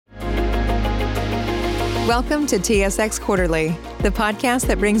Welcome to TSX Quarterly, the podcast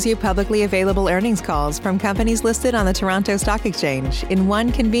that brings you publicly available earnings calls from companies listed on the Toronto Stock Exchange in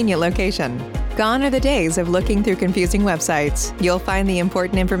one convenient location. Gone are the days of looking through confusing websites. You'll find the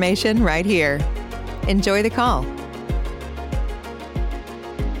important information right here. Enjoy the call.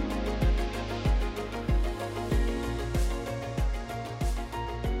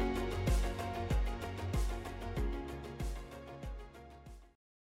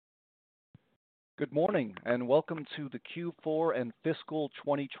 Good morning and welcome to the Q4 and Fiscal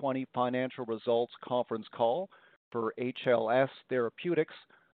 2020 Financial Results Conference Call for HLS Therapeutics.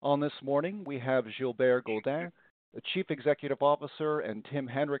 On this morning, we have Gilbert Godin, the Chief Executive Officer, and Tim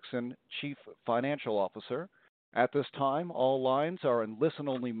Hendrickson, Chief Financial Officer. At this time, all lines are in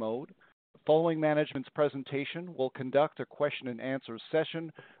listen-only mode. Following management's presentation, we'll conduct a question and answer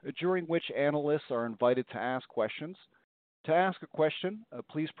session during which analysts are invited to ask questions. To ask a question,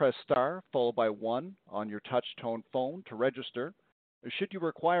 please press star followed by 1 on your touch-tone phone to register. Should you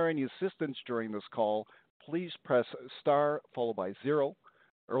require any assistance during this call, please press star followed by 0.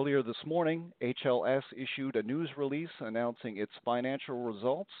 Earlier this morning, HLS issued a news release announcing its financial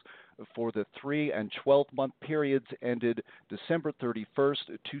results for the 3 and 12-month periods ended December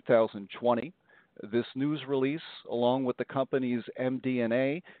 31st, 2020. This news release, along with the company's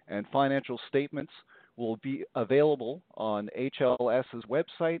MD&A and financial statements, will be available on HLS's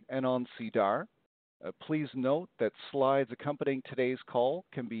website and on SEDAR. Please note that slides accompanying today's call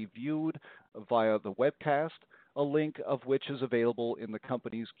can be viewed via the webcast, a link of which is available in the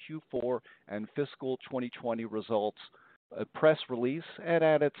company's Q4 and fiscal 2020 results press release and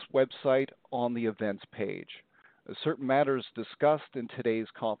at its website on the events page. Certain matters discussed in today's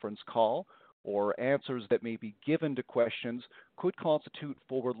conference call or answers that may be given to questions could constitute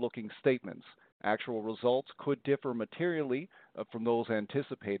forward-looking statements. Actual results could differ materially from those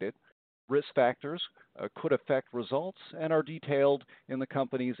anticipated. Risk factors could affect results and are detailed in the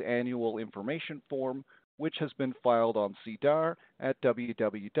company's annual information form, which has been filed on SEDAR at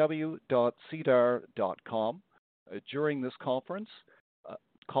www.sedar.com. During this conference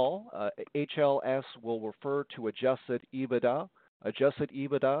call, HLS will refer to adjusted EBITDA. Adjusted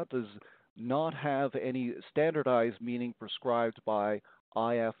EBITDA does not have any standardized meaning prescribed by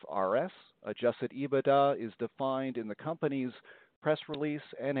IFRS. Adjusted EBITDA is defined in the company's press release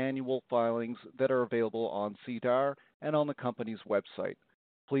and annual filings that are available on SEDAR and on the company's website.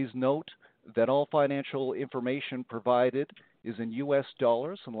 Please note that all financial information provided is in U.S.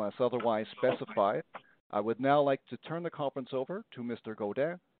 dollars unless otherwise specified. I would now like to turn the conference over to Mr.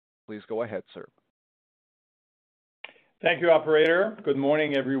 Godin. Please go ahead, sir. Thank you, operator. Good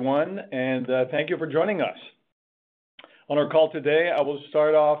morning, everyone, and thank you for joining us. On our call today, I will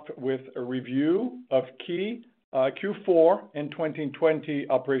start off with a review of key Q4 and 2020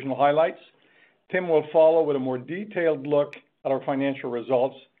 operational highlights. Tim will follow with a more detailed look at our financial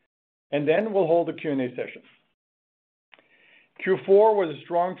results, and then we'll hold a Q&A session. Q4 was a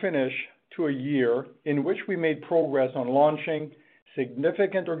strong finish to a year in which we made progress on launching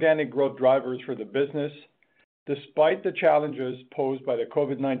significant organic growth drivers for the business, despite the challenges posed by the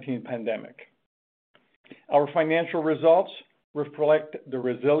COVID-19 pandemic. Our financial results reflect the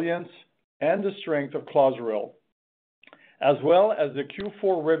resilience and the strength of Clozaril, as well as the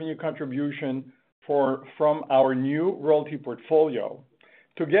Q4 revenue contribution from our new royalty portfolio.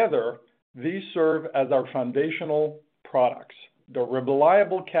 Together, these serve as our foundational products. The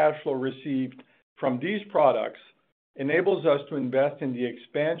reliable cash flow received from these products enables us to invest in the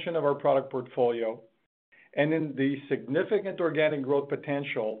expansion of our product portfolio and in the significant organic growth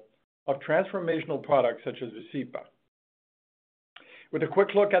potential of transformational products such as Vascepa. With a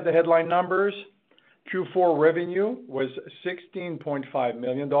quick look at the headline numbers, Q4 revenue was $16.5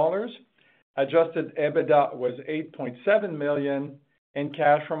 million, adjusted EBITDA was $8.7 million, and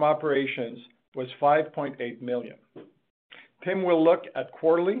cash from operations was $5.8 million. Tim will look at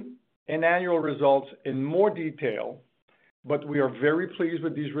quarterly and annual results in more detail, but we are very pleased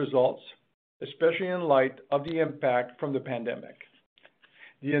with these results, especially in light of the impact from the pandemic,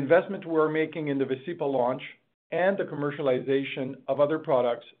 the investment we're making in the Vascepa launch, and the commercialization of other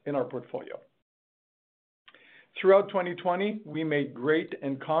products in our portfolio. Throughout 2020, we made great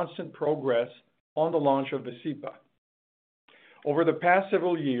and constant progress on the launch of Vascepa. Over the past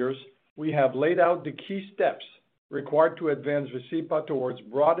several years, we have laid out the key steps required to advance Vascepa towards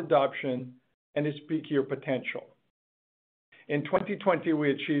broad adoption and its peak year potential. In 2020, we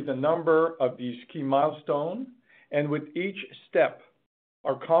achieved a number of these key milestones, and with each step,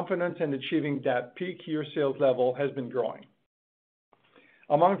 our confidence in achieving that peak year sales level has been growing.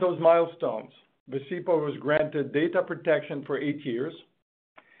 Among those milestones, Vascepa was granted data protection for 8 years,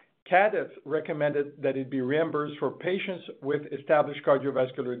 CADTH recommended that it be reimbursed for patients with established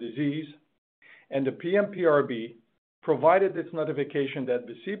cardiovascular disease, and the PMPRB provided its notification that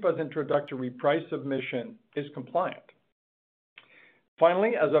Vascepa's introductory price submission is compliant.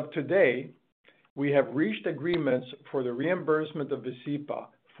 Finally, as of today, we have reached agreements for the reimbursement of Vascepa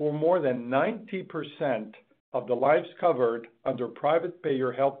for more than 90% of the lives covered under private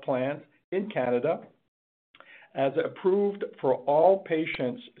payer health plans in Canada, as approved for all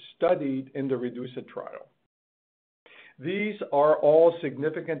patients studied in the REDUCE-IT trial. These are all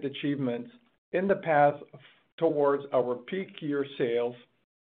significant achievements in the path towards our peak year sales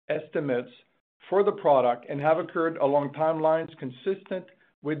estimates for the product and have occurred along timelines consistent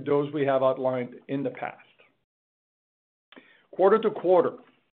with those we have outlined in the past. Quarter to quarter,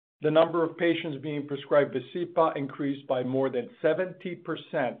 the number of patients being prescribed Vascepa increased by more than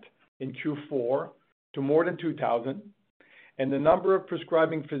 70% in Q4 to more than 2,000, and the number of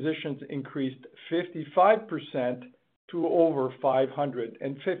prescribing physicians increased 55% to over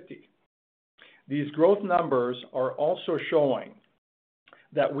 550. These growth numbers are also showing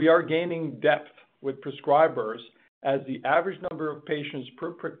that we are gaining depth with prescribers as the average number of patients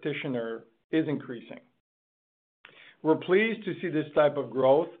per practitioner is increasing. We're pleased to see this type of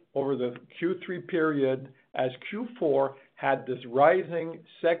growth over the Q3 period as Q4 had this rising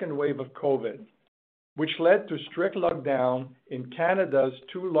second wave of COVID, which led to strict lockdown in Canada's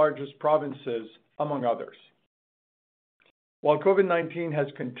two largest provinces, among others. While COVID-19 has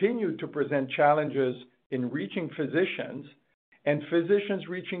continued to present challenges in reaching physicians and physicians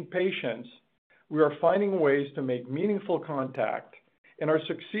reaching patients, we are finding ways to make meaningful contact and are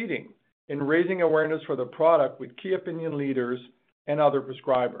succeeding in raising awareness for the product with key opinion leaders and other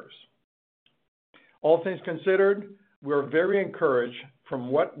prescribers. All things considered, we are very encouraged from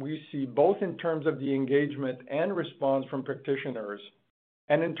what we see both in terms of the engagement and response from practitioners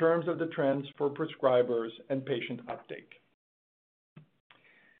and in terms of the trends for prescribers and patient uptake.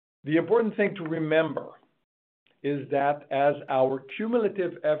 The important thing to remember is that as our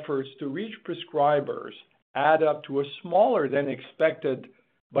cumulative efforts to reach prescribers add up to a smaller than expected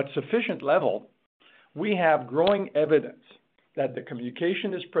but sufficient level, we have growing evidence that the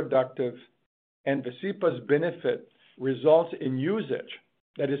communication is productive and Vascepa's benefit results in usage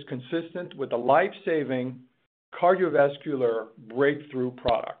that is consistent with a life-saving cardiovascular breakthrough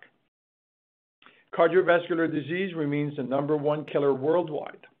product. Cardiovascular disease remains the #1 killer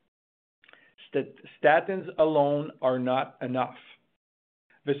worldwide. Statins alone are not enough.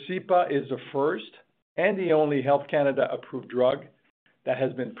 Vascepa is the first and the only Health Canada approved drug that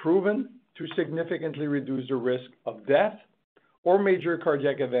has been proven to significantly reduce the risk of death or major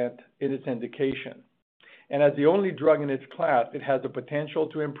cardiac event in its indication. And as the only drug in its class, it has the potential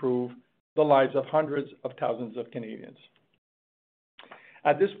to improve the lives of hundreds of thousands of Canadians.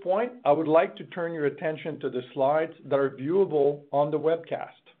 At this point, I would like to turn your attention to the slides that are viewable on the webcast.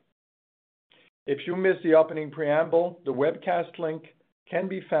 If you missed the opening preamble, the webcast link can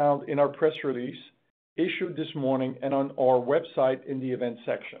be found in our press release issued this morning and on our website in the events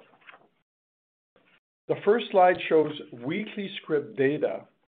section. The first slide shows weekly script data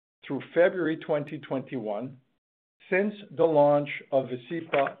through February 2021 since the launch of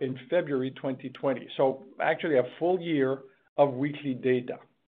Vascepa in February 2020. So actually a full year of weekly data.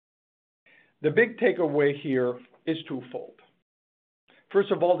 The big takeaway here is twofold. First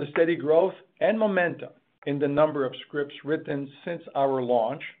of all, the steady growth and momentum in the number of scripts written since our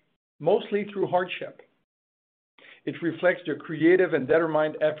launch, mostly through hardship. It reflects the creative and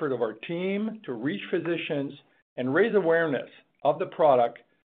determined effort of our team to reach physicians and raise awareness of the product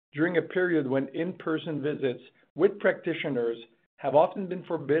during a period when in-person visits with practitioners have often been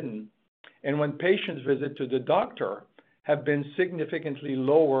forbidden and when patients' visits to the doctor have been significantly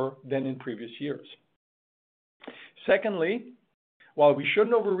lower than in previous years. Secondly, while we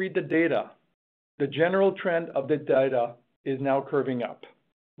shouldn't overread the data, the general trend of the data is now curving up,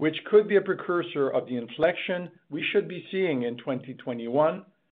 which could be a precursor of the inflection we should be seeing in 2021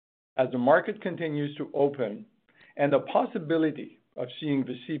 as the market continues to open and the possibility of seeing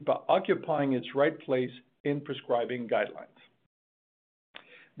Vascepa occupying its right place in prescribing guidelines.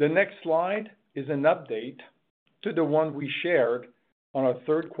 The next slide is an update to the one we shared on our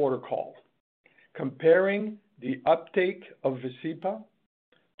third quarter call, comparing the uptake of Vascepa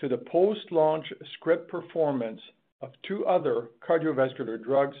to the post-launch script performance of two other cardiovascular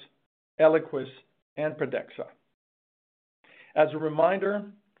drugs, Eliquis and Pradaxa. As a reminder,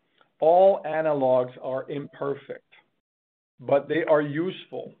 all analogs are imperfect, but they are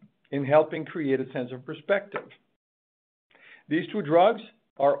useful in helping create a sense of perspective. These two drugs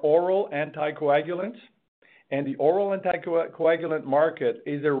are oral anticoagulants, and the oral anticoagulant market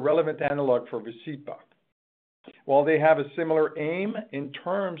is a relevant analog for Vascepa. While they have a similar aim in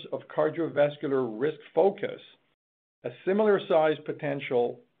terms of cardiovascular risk focus, a similar size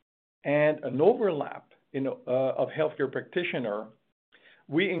potential, and an overlap of healthcare practitioner,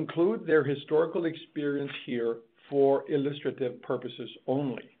 we include their historical experience here for illustrative purposes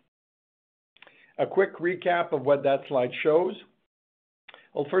only. A quick recap of what that slide shows.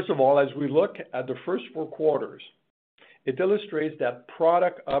 Well, first of all, as we look at the first 4 quarters, it illustrates that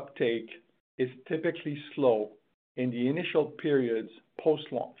product uptake is typically slow in the initial periods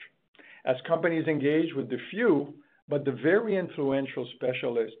post-launch, as companies engage with the few but the very influential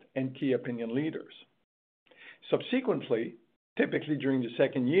specialists and key opinion leaders. Subsequently, typically during the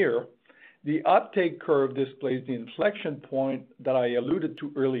second year, the uptake curve displays the inflection point that I alluded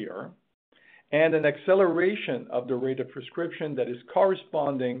to earlier, and an acceleration of the rate of prescription that is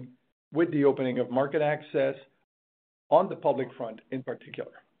corresponding with the opening of market access on the public front in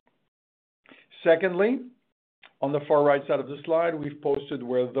particular. Secondly, on the far right side of the slide, we've posted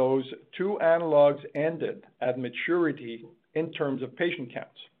where those 2 analogs ended at maturity in terms of patient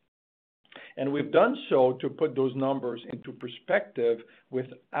counts. And we've done so to put those numbers into perspective with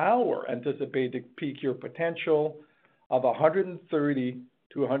our anticipated peak year potential of 130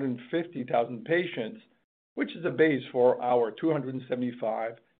 to 150,000 patients, which is a base for our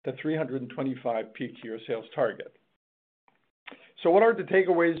 275 to 325 peak year sales target. So what are the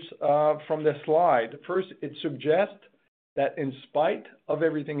takeaways from this slide? First, it suggests that in spite of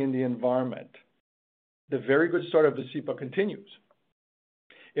everything in the environment, the very good start of Vascepa continues.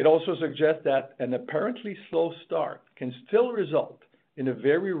 It also suggests that an apparently slow start can still result in a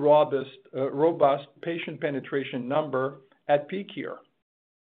very robust patient penetration number at peak year.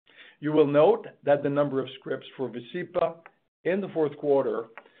 You will note that the number of scripts for Vascepa in the fourth quarter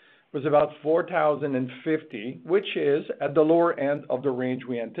was about 4,050, which is at the lower end of the range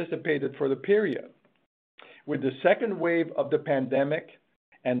we anticipated for the period. With the second wave of the pandemic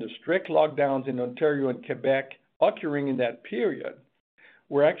and the strict lockdowns in Ontario and Quebec occurring in that period,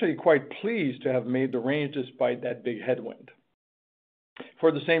 we're actually quite pleased to have made the range despite that big headwind.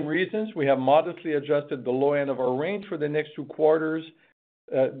 For the same reasons, we have modestly adjusted the low end of our range for the next 2 quarters,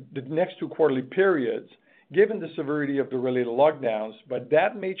 the next 2 quarterly periods, given the severity of the related lockdowns, but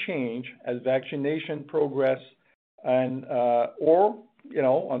that may change as vaccination progress and, or,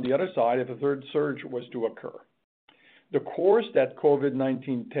 on the other side, if a third surge was to occur. The course that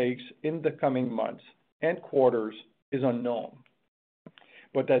COVID-19 takes in the coming months and quarters is unknown.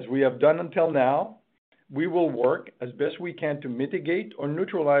 But as we have done until now, we will work as best we can to mitigate or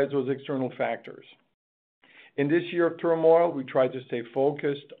neutralize those external factors. In this year of turmoil, we try to stay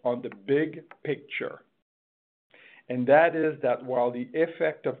focused on the big picture. And that is that while the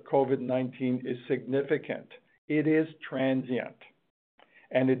effect of COVID-19 is significant, it is transient.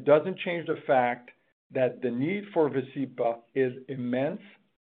 And it doesn't change the fact that the need for Vascepa is immense.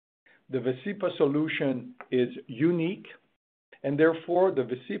 The Vascepa solution is unique, and therefore the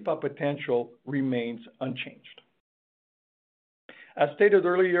Vascepa potential remains unchanged. As stated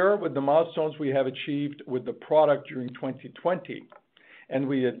earlier, with the milestones we have achieved with the product during 2020, and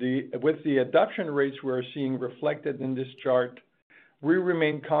with the adoption rates we are seeing reflected in this chart, we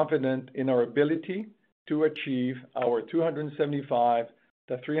remain confident in our ability to achieve our $275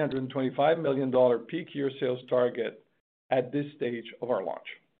 to $325 million peak year sales target at this stage of our launch.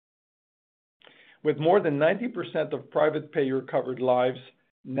 With more than 90% of private payer covered lives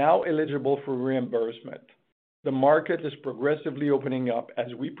now eligible for reimbursement, the market is progressively opening up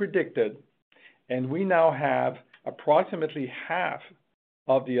as we predicted, and we now have approximately half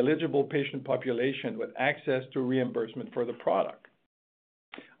of the eligible patient population with access to reimbursement for the product.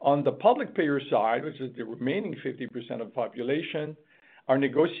 On the public payer side, which is the remaining 50% of the population, our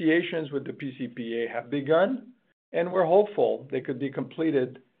negotiations with the PCPA have begun, and we're hopeful they could be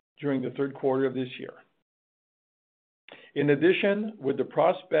completed during the third quarter of this year. In addition, with the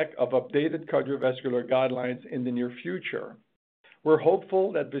prospect of updated cardiovascular guidelines in the near future, we're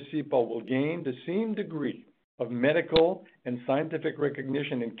hopeful that Vascepa will gain the same degree of medical and scientific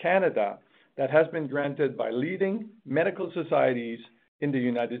recognition in Canada that has been granted by leading medical societies in the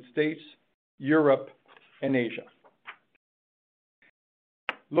United States, Europe, and Asia.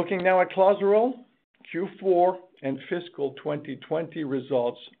 Looking now at Clozaril, Q4 and fiscal 2020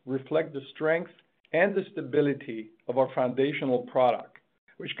 results reflect the strength and the stability of our foundational product,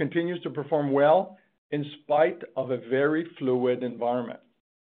 which continues to perform well in spite of a very fluid environment.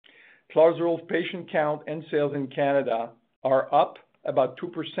 Clozaril's patient count and sales in Canada are up about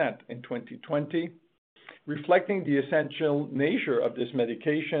 2% in 2020, reflecting the essential nature of this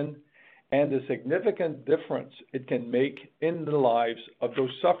medication and the significant difference it can make in the lives of those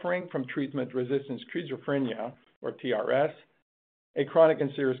suffering from treatment-resistant schizophrenia, or TRS, a chronic and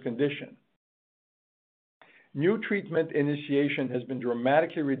serious condition. New treatment initiation has been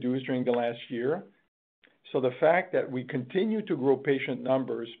dramatically reduced during the last year, so the fact that we continue to grow patient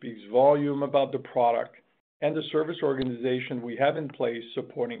numbers speaks volume about the product and the service organization we have in place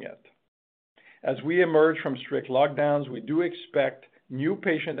supporting it. As we emerge from strict lockdowns, we do expect new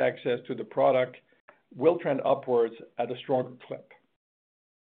patient access to the product will trend upwards at a stronger clip.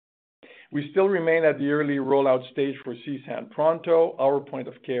 We still remain at the early rollout stage for CSAN Pronto, our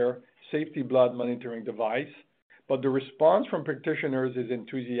point-of-care safety blood monitoring device, but the response from practitioners is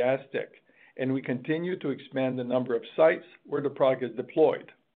enthusiastic, and we continue to expand the number of sites where the product is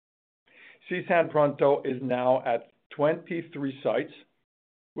deployed. CSAN Pronto is now at 23 sites,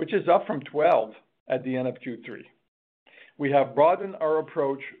 which is up from 12 at the end of Q3. We have broadened our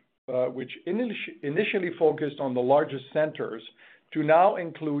approach, which initially focused on the largest centers, to now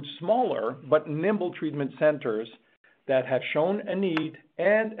include smaller but nimble treatment centers that have shown a need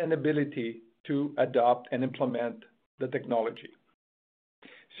and an ability to adopt and implement the technology.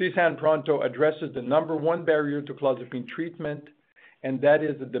 CSAN Pronto addresses the number one barrier to clozapine treatment, and that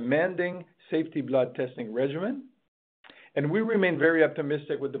is the demanding safety blood testing regimen. And we remain very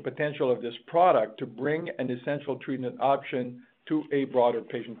optimistic with the potential of this product to bring an essential treatment option to a broader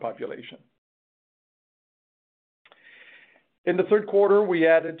patient population. In the third quarter, we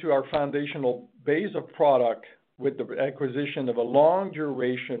added to our foundational base of product with the acquisition of a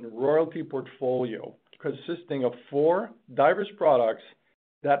long-duration royalty portfolio consisting of 4 diverse products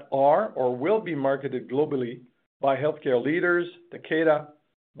that are or will be marketed globally by healthcare leaders, Takeda,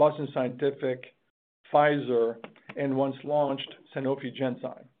 Boston Scientific, Pfizer, and once launched, Sanofi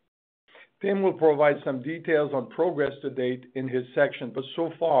Genzyme. Tim will provide some details on progress to date in his section, but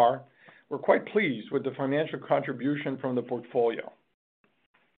so far, we're quite pleased with the financial contribution from the portfolio.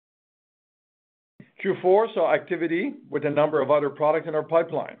 Q4 saw activity with a number of other products in our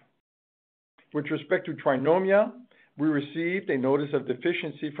pipeline. With respect to Trinomia, we received a notice of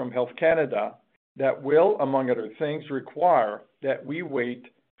deficiency from Health Canada that will, among other things, require that we wait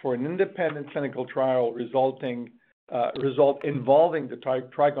for an independent clinical trial result involving the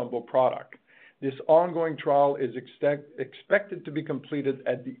Tricombo product. This ongoing trial is expected to be completed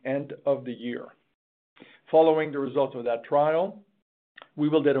at the end of the year. Following the results of that trial, we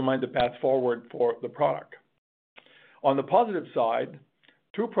will determine the path forward for the product. On the positive side,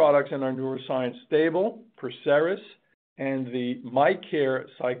 2 products in our neuroscience stable, Perseris and the MyCare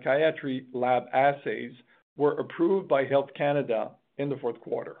Psychiatry Lab assays, were approved by Health Canada in the fourth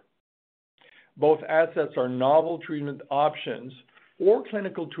quarter. Both assets are novel treatment options or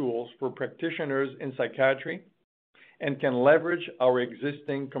clinical tools for practitioners in psychiatry and can leverage our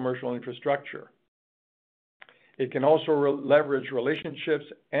existing commercial infrastructure. It can also leverage relationships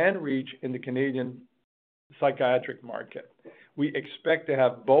and reach in the Canadian psychiatric market. We expect to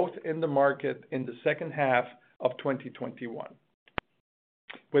have both in the market in the second half of 2021.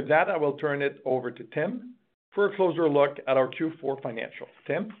 With that, I will turn it over to Tim for a closer look at our Q4 financials.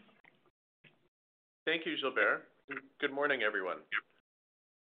 Tim? Thank you, Gilbert. Good morning, everyone.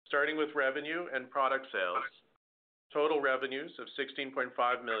 Starting with revenue and product sales, total revenues of $16.5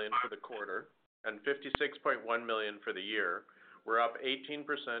 million for the quarter and $56.1 million for the year were up 18%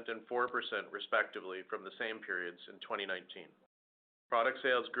 and 4% respectively from the same periods in 2019. Product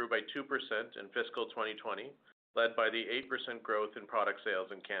sales grew by 2% in fiscal 2020, led by the 8% growth in product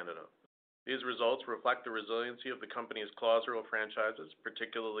sales in Canada. These results reflect the resiliency of the company's Clozaril franchises,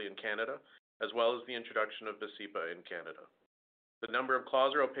 particularly in Canada, as well as the introduction of Vascepa in Canada. The number of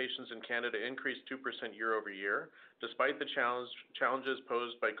Clozaril patients in Canada increased 2% year over year, despite the challenges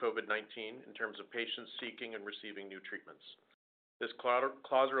posed by COVID-19 in terms of patients seeking and receiving new treatments. This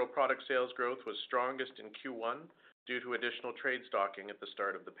Clozaril product sales growth was strongest in Q1 due to additional trade stocking at the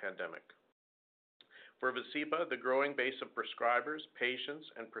start of the pandemic. For Vascepa, the growing base of prescribers, patients,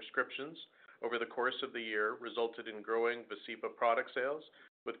 and prescriptions over the course of the year resulted in growing Vascepa product sales,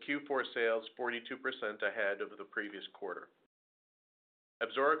 with Q4 sales 42% ahead of the previous quarter.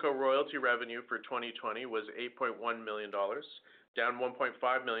 Absorica royalty revenue for 2020 was $8.1 million, down $1.5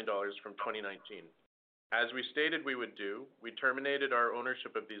 million from 2019. As we stated we would do, we terminated our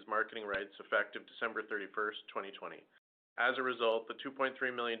ownership of these marketing rights effective December 31st, 2020. As a result, the $2.3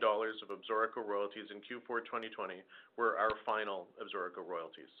 million of Absorica royalties in Q4 2020 were our final Absorica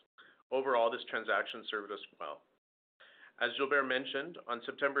royalties. Overall, this transaction served us well. As Gilbert mentioned, on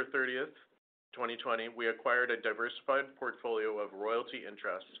September 30th, 2020, we acquired a diversified portfolio of royalty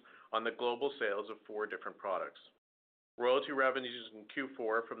interests on the global sales of 4 different products. Royalty revenues in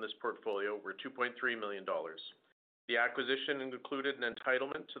Q4 from this portfolio were $2.3 million. The acquisition included an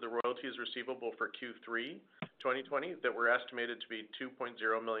entitlement to the royalties receivable for Q3 2020 that were estimated to be $2.0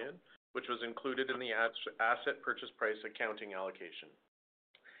 million, which was included in the asset purchase price accounting allocation.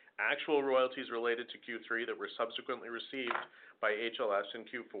 Actual royalties related to Q3 that were subsequently received by HLS in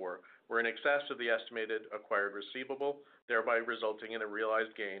Q4 were in excess of the estimated acquired receivable, thereby resulting in a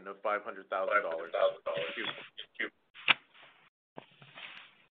realized gain of $500,000.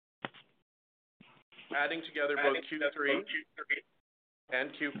 Adding together both Q3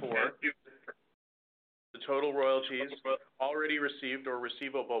 and Q4, the total royalties already received or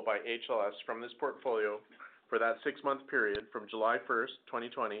receivable by HLS from this portfolio for that 6-month period from July 1st,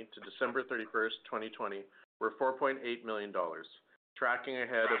 2020 to December 31st, 2020 were $4.8 million, tracking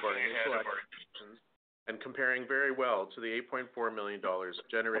ahead of our initial expectations and comparing very well to the $8.4 million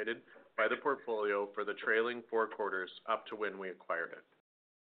generated by the portfolio for the trailing 4 quarters up to when we acquired it.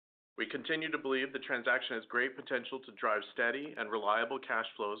 We continue to believe the transaction has great potential to drive steady and reliable cash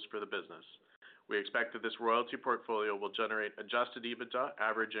flows for the business. We expect that this royalty portfolio will generate adjusted EBITDA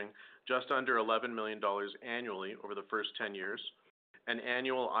averaging just under $11 million annually over the first 10 years, and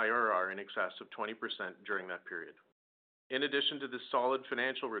annual IRR in excess of 20% during that period. In addition to this solid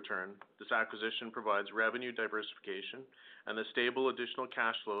financial return, this acquisition provides revenue diversification, and the stable additional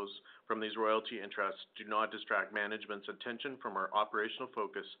cash flows from these royalty interests do not distract management's attention from our operational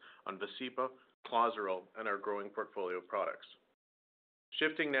focus on Vascepa, Clozaril, and our growing portfolio of products.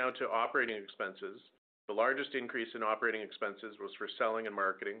 Shifting now to operating expenses, the largest increase in operating expenses was for selling and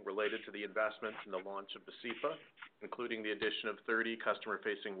marketing related to the investment in the launch of Vascepa, including the addition of 30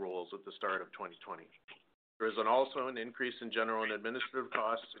 customer-facing roles at the start of 2020. There is also an increase in general and administrative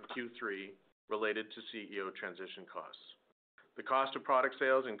costs in Q3 related to CEO transition costs. The cost of product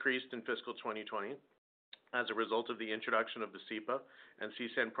sales increased in fiscal 2020 as a result of the introduction of Vascepa and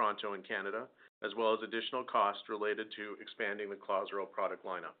CSAN Pronto in Canada, as well as additional costs related to expanding the Clozaril product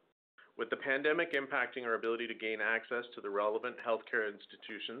lineup. With the pandemic impacting our ability to gain access to the relevant healthcare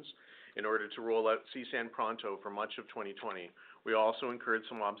institutions in order to roll out CSAN Pronto for much of 2020, we also incurred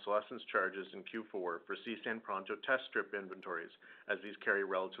some obsolescence charges in Q4 for CSAN Pronto test strip inventories, as these carry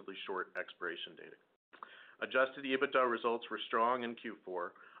relatively short expiration date. Adjusted EBITDA results were strong in Q4,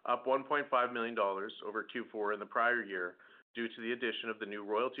 up $1.5 million over Q4 in the prior year due to the addition of the new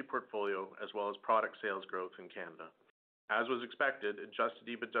royalty portfolio as well as product sales growth in Canada. As was expected, adjusted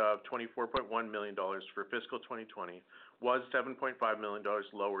EBITDA of $24.1 million for fiscal 2020 was $7.5 million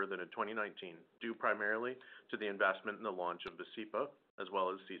lower than in 2019, due primarily to the investment in the launch of Vascepa as well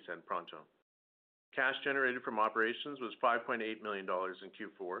as CSAN Pronto. Cash generated from operations was $5.8 million in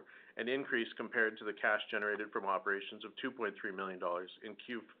Q4, an increase compared to the cash generated from operations of $2.3 million in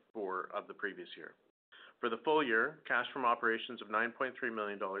Q4 of the previous year. For the full year, cash from operations of $9.3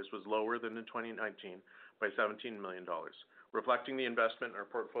 million was lower than in 2019 by $17 million, reflecting the investment in our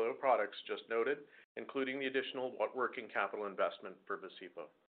portfolio of products just noted, including the additional working capital investment for Vascepa.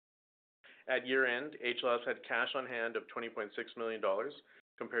 At year-end, HLS had cash on hand of $20.6 million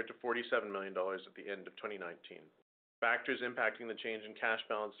compared to $47 million at the end of 2019. Factors impacting the change in cash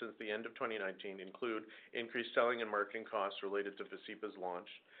balance since the end of 2019 include increased selling and marketing costs related to Vascepa's launch,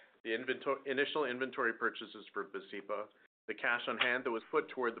 the initial inventory purchases for Vascepa, the cash on hand that was put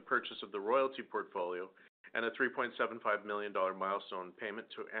toward the purchase of the royalty portfolio, and a $3.75 million milestone payment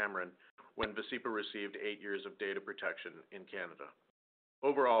to Amarin when Vascepa received 8 years of data protection in Canada.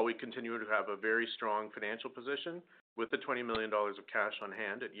 Overall, we continue to have a very strong financial position with the $20 million of cash on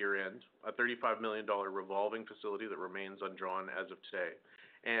hand at year-end, a $35 million revolving facility that remains undrawn as of today,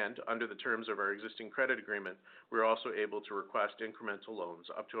 and under the terms of our existing credit agreement, we're also able to request incremental loans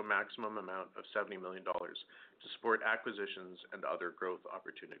up to a maximum amount of $70 million to support acquisitions and other growth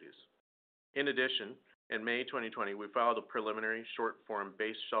opportunities. In addition, in May 2020, we filed a preliminary short-form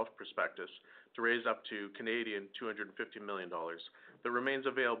base shelf prospectus to raise up to $250 million that remains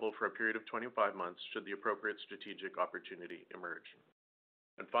available for a period of 25 months should the appropriate strategic opportunity emerge.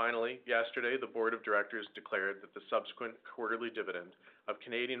 And finally, yesterday, the Board of Directors declared that the subsequent quarterly dividend of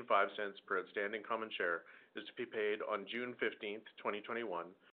 5 cents per outstanding common share is to be paid on June 15th, 2021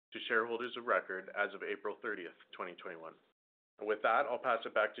 to shareholders of record as of April 30th, 2021. And with that, I'll pass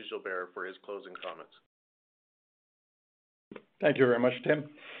it back to Gilbert for his closing comments. Thank you very much, Tim.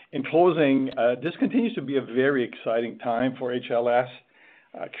 In closing, this continues to be a very exciting time for HLS.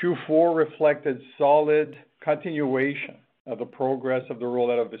 Q4 reflected solid continuation of the progress of the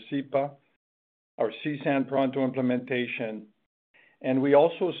rollout of Vascepa, our CSAN Pronto implementation, and we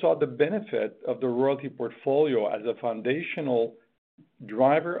also saw the benefit of the royalty portfolio as a foundational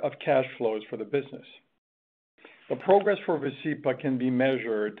driver of cash flows for the business. The progress for Vascepa can be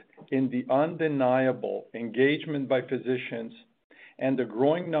measured in the undeniable engagement by physicians and the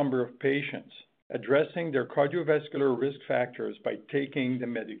growing number of patients addressing their cardiovascular risk factors by taking the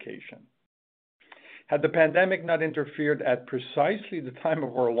medication. Had the pandemic not interfered at precisely the time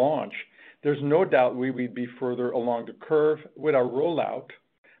of our launch, there's no doubt we would be further along the curve with our rollout,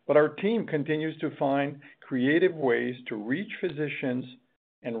 but our team continues to find creative ways to reach physicians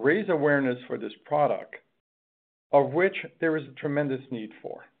and raise awareness for this product, of which there is a tremendous need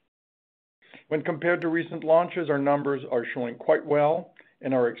for. When compared to recent launches, our numbers are showing quite well,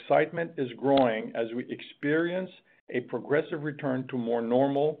 and our excitement is growing as we experience a progressive return to more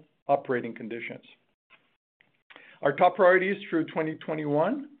normal operating conditions. Our top priorities through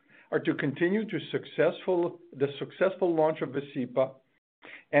 2021 are to continue the successful launch of Vascepa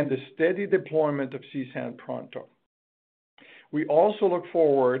and the steady deployment of CSAN Pronto. We also look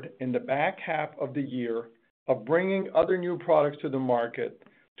forward in the back half of the year of bringing other new products to the market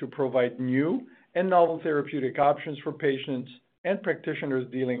to provide new and novel therapeutic options for patients and practitioners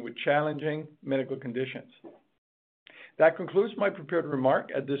dealing with challenging medical conditions. That concludes my prepared remark.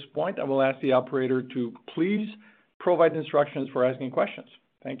 At this point, I will ask the operator to please provide instructions for asking questions.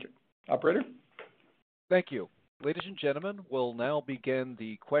 Thank you. Operator? Thank you. Ladies and gentlemen, we'll now begin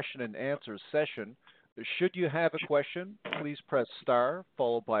the question and answer session. Should you have a question, please press star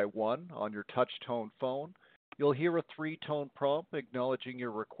followed by 1 on your touch-tone phone. You'll hear a 3-tone prompt acknowledging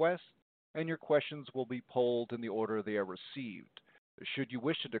your request, and your questions will be polled in the order they are received. Should you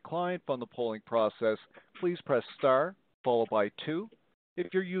wish to decline from the polling process, please press star followed by 2.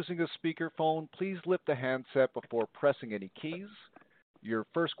 If you're using a speakerphone, please lift the handset before pressing any keys. Your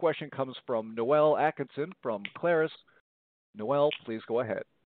first question comes from Noel Atkinson from Claris. Noel, please go ahead.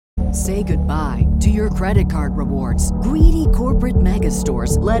 Say goodbye to your credit card rewards. Greedy corporate mega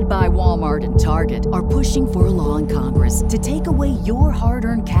stores, led by Walmart and Target, are pushing for a law in Congress to take away your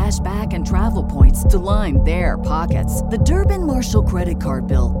hard-earned cash back and travel points to line their pockets. The Durbin-Marshall credit card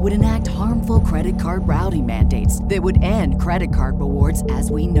bill would enact harmful credit card routing mandates that would end credit card rewards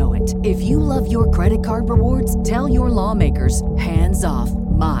as we know it. If you love your credit card rewards, tell your lawmakers, hands off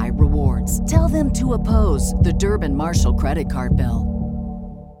my rewards. Tell them to oppose the Durbin-Marshall credit card bill.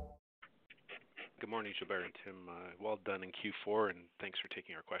 Good morning, Gilbert and Tim. Well done in Q4, and thanks for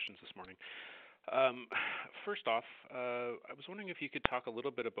taking our questions this morning. First off, I was wondering if you could talk a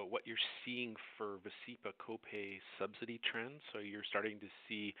little bit about what you're seeing for Vascepa copay subsidy trends. So you're starting to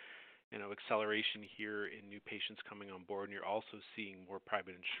see, acceleration here in new patients coming on board, and you're also seeing more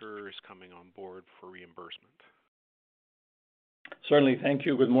private insurers coming on board for reimbursement. Certainly. Thank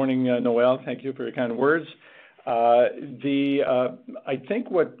you. Good morning, Noel. Thank you for your kind words. I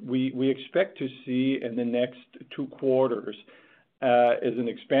think what we expect to see in the next 2 quarters is an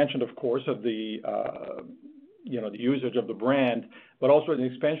expansion, of course, of the usage of the brand, but also an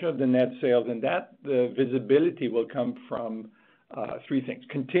expansion of the net sales, and that the visibility will come from 3 things: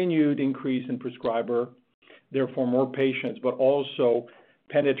 continued increase in prescriber, therefore more patients, but also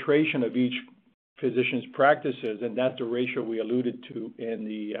penetration of each physician's practices, and that's the ratio we alluded to in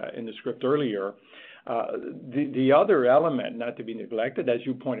the script earlier. The other element, not to be neglected, as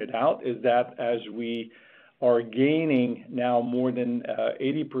you pointed out, is that as we are gaining now more than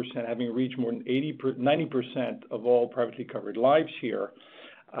 80%, having reached more than 90% of all privately covered lives here,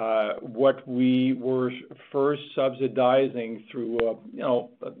 what we were first subsidizing through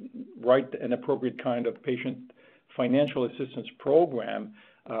right and appropriate kind of patient financial assistance program,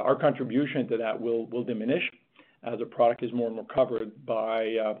 our contribution to that will diminish as the product is more and more covered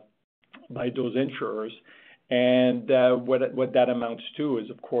by those insurers. And what that amounts to is,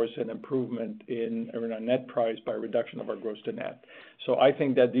 of course, an improvement in our net price by reduction of our gross to net. So I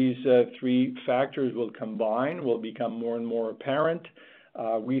think that these 3 factors will combine, will become more and more apparent.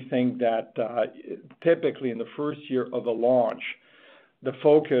 We think that typically in the first year of a launch, the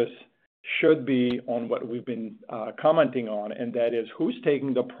focus should be on what we've been commenting on, and that is who's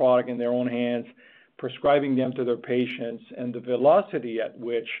taking the product in their own hands, prescribing them to their patients, and the velocity at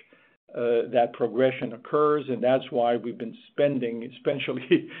which that progression occurs. And that's why we've been spending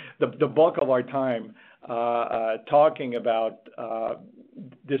essentially the bulk of our time talking about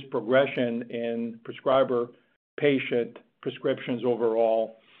this progression in prescriber, patient, prescriptions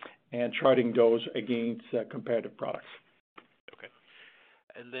overall, and charting those against competitive products. Okay.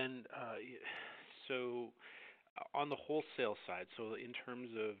 And then, so on the wholesale side, so in terms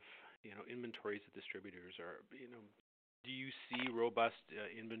of, inventories that distributors are, do you see robust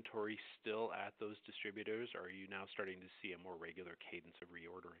inventory still at those distributors, or are you now starting to see a more regular cadence of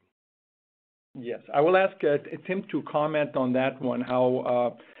reordering? Yes, I will ask Tim to comment on that one,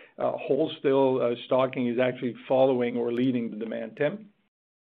 how wholesale stocking is actually following or leading the demand. Tim?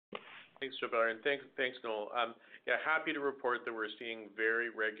 Thanks, Gilbert, and thanks, Noel. Happy to report that we're seeing very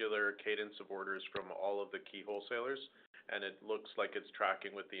regular cadence of orders from all of the key wholesalers, and it looks like it's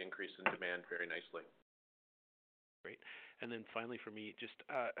tracking with the increase in demand very nicely. Great. And then finally for me, just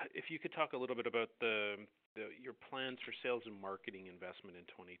if you could talk a little bit about your plans for sales and marketing investment in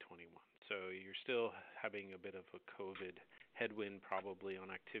 2021. So you're still having a bit of a COVID headwind probably on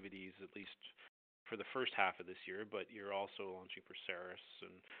activities, at least for the first half of this year, but you're also launching for Ceres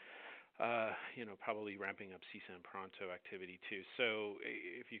and probably ramping up CSAN Pronto activity too. So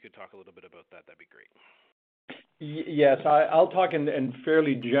if you could talk a little bit about that, that'd be great. Yes, I'll talk in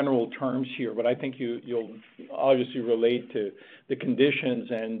fairly general terms here, but I think you'll obviously relate to the conditions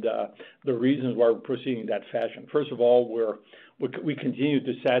and the reasons why we're proceeding in that fashion. First of all, we continue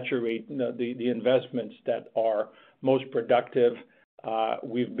to saturate the investments that are most productive.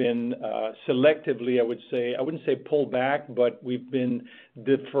 We've been selectively, I wouldn't say pull back, but we've been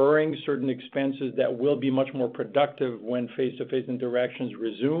deferring certain expenses that will be much more productive when face-to-face interactions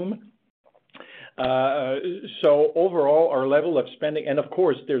resume. So overall, our level of spending, and of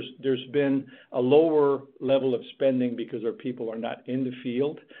course, there's been a lower level of spending because our people are not in the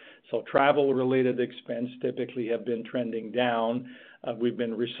field. So travel-related expense typically have been trending down. We've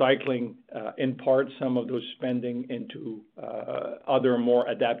been recycling, in part, some of those spending into other more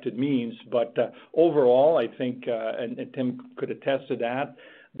adapted means. But overall, I think, and Tim could attest to that,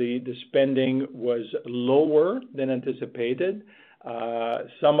 the spending was lower than anticipated.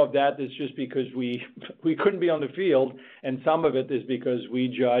 Some of that is just because we couldn't be on the field, and some of it is because we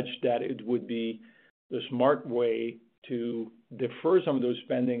judged that it would be the smart way to defer some of those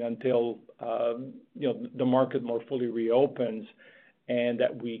spending until the market more fully reopens, and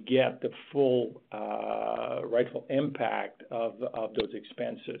that we get the full rightful impact of those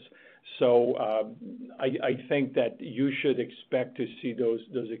expenses. So I think that you should expect to see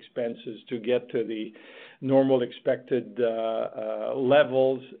those expenses to get to the normal expected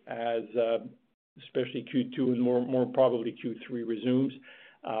levels as especially Q2 and more probably Q3 resumes.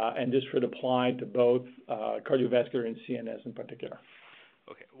 And this would apply to both cardiovascular and CNS in particular.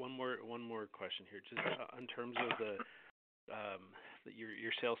 Okay, one more question here. Just in terms of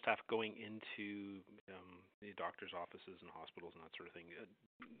your sales staff going into the doctor's offices and hospitals and that sort of thing,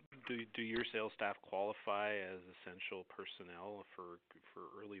 do your sales staff qualify as essential personnel for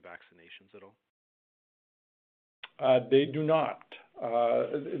early vaccinations at all? They do not.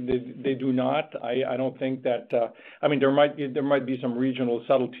 They do not. I don't think that. There might be some regional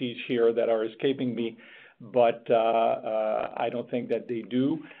subtleties here that are escaping me, but I don't think that they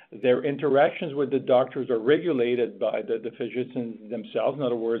do. Their interactions with the doctors are regulated by the physicians themselves. In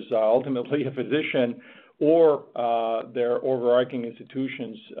other words, ultimately, a physician or their overarching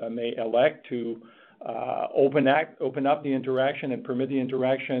institutions may elect to open up the interaction and permit the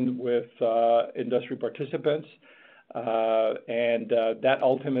interaction with industry participants. And that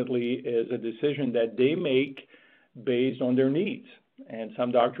ultimately is a decision that they make based on their needs. And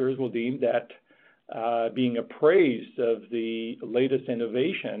some doctors will deem that being appraised of the latest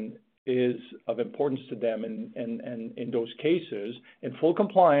innovation is of importance to them, and in those cases, in full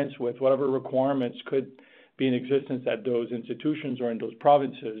compliance with whatever requirements could be in existence at those institutions or in those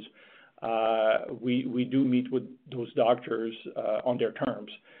provinces, we do meet with those doctors on their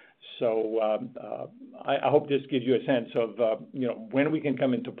terms. So I hope this gives you a sense of when we can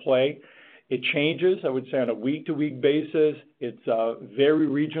come into play. It changes, I would say, on a week-to-week basis. It's very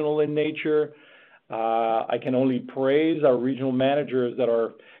regional in nature. I can only praise our regional managers that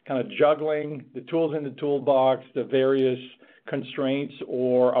are kind of juggling the tools in the toolbox, the various constraints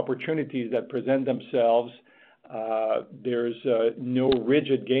or opportunities that present themselves. There's no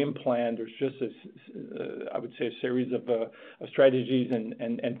rigid game plan. There's just I would say, a series of strategies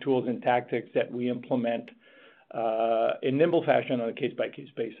and tools and tactics that we implement in nimble fashion on a case-by-case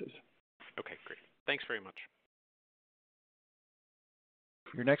basis. Okay, great. Thanks very much.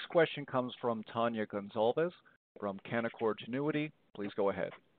 Your next question comes from Tanya Gonzalez from Canaccord Genuity. Please go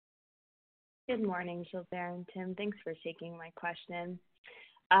ahead. Good morning, Gilbert and Tim. Thanks for taking my question.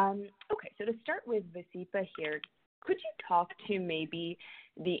 Okay, so to start with Vascepa here, could you talk to maybe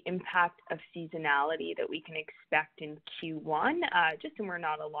the impact of seasonality that we can expect in Q1, just so we're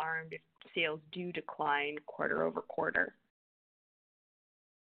not alarmed if sales do decline quarter over quarter?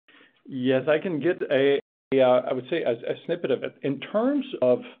 Yes, I can get I would say a snippet of it. In terms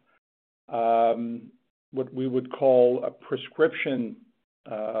of what we would call a prescription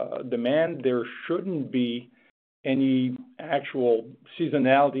demand, there shouldn't be any actual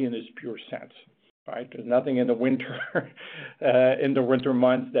seasonality in its pure sense. right? There's nothing in the winter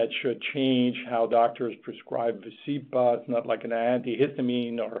months that should change how doctors prescribe Vascepa. It's not like an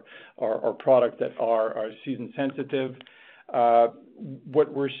antihistamine or products that are season sensitive.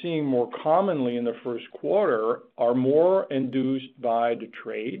 What we're seeing more commonly in the first quarter are more induced by the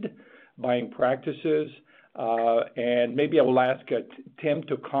trade, buying practices, and maybe I will ask Tim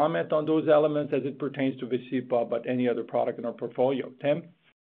to comment on those elements as it pertains to Vascepa, but any other product in our portfolio. Tim?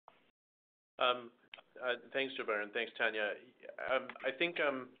 Thanks, Gilbert, and thanks, Tanya. I think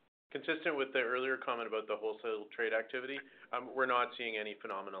consistent with the earlier comment about the wholesale trade activity, we're not seeing any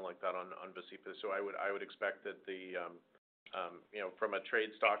phenomena like that on Vascepa. So I would expect that the from a trade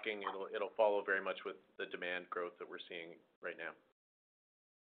stocking, it'll follow very much with the demand growth that we're seeing right now.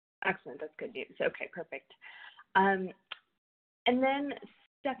 Excellent. That's good news. Okay, perfect. And then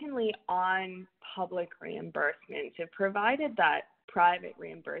secondly, on public reimbursement, so provided that private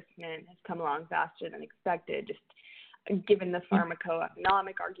reimbursement has come along faster than expected, just given the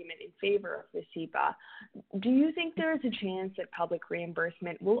pharmacoeconomic argument in favor of Vascepa, do you think there is a chance that public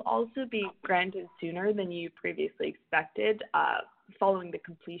reimbursement will also be granted sooner than you previously expected following the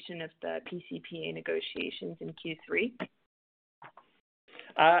completion of the PCPA negotiations in Q3?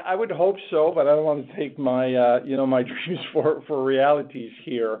 I would hope so, but I don't want to take my my dreams for realities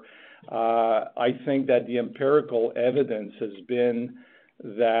here. I think that the empirical evidence has been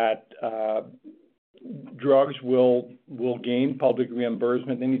that drugs will gain public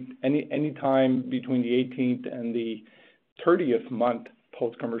reimbursement any time between the 18th and the 30th month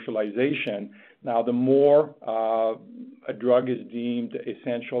post-commercialization. Now, the more a drug is deemed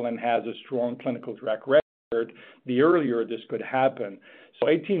essential and has a strong clinical track record, the earlier this could happen. So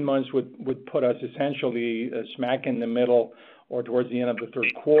 18 months would put us essentially smack in the middle or towards the end of the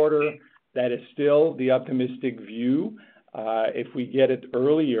third quarter. That is still the optimistic view. If we get it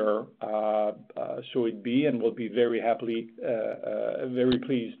earlier, so it be, and we'll be very pleased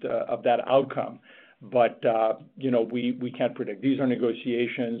of that outcome. But we can't predict. These are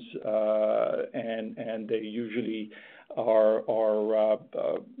negotiations, and they usually are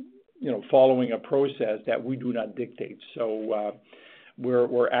following a process that we do not dictate. So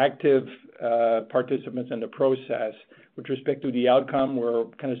we're active participants in the process. With respect to the outcome, we're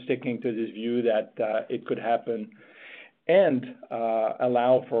kind of sticking to this view that it could happen and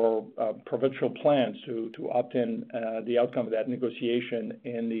allow for provincial plans to opt in the outcome of that negotiation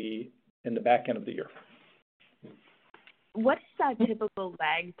in the back end of the year. What is that typical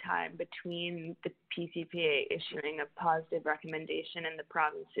lag time between the PCPA issuing a positive recommendation and the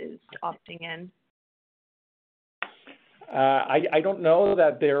provinces opting in? I don't know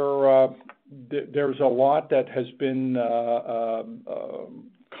that there's a lot that has been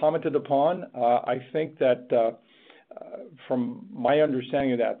commented upon. I think that from my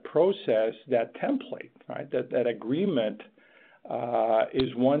understanding of that process, that template, right, that agreement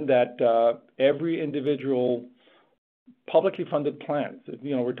is one that every individual publicly funded plan,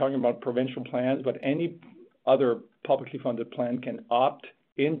 we're talking about provincial plans, but any other publicly funded plan can opt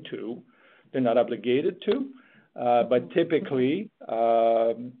into. They're not obligated to. But typically,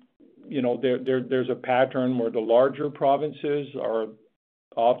 there's a pattern where the larger provinces are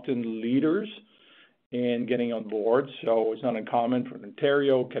often leaders in getting on board. So it's not uncommon for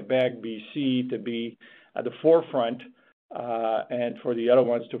Ontario, Quebec, BC to be at the forefront and for the other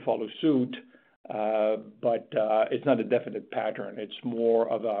ones to follow suit. But it's not a definite pattern. It's more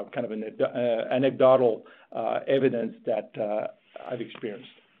of a kind of an anecdotal evidence that I've experienced.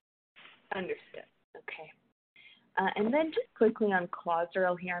 Understood. Okay. And then just quickly on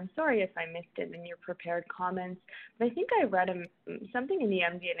Clozaril here, I'm sorry if I missed it in your prepared comments, but I think I read something in the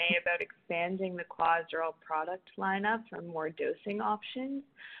MD&A about expanding the Clozaril product lineup for more dosing options.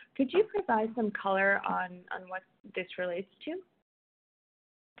 Could you provide some color on what this relates to?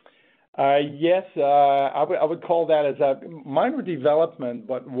 Yes, I would call that as a minor development,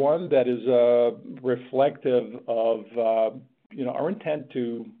 but one that is reflective of our intent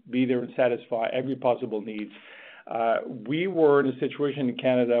to be there and satisfy every possible need. We were in a situation in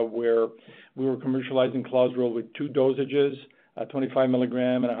Canada where we were commercializing Clozaril with two dosages, 25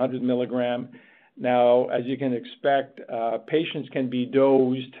 milligram and 100 milligram. Now, as you can expect, patients can be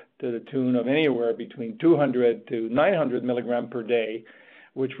dosed to the tune of anywhere between 200 to 900 milligram per day,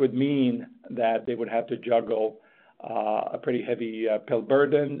 which would mean that they would have to juggle a pretty heavy pill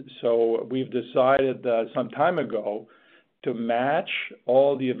burden. So we've decided some time ago to match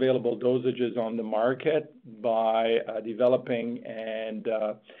all the available dosages on the market by developing and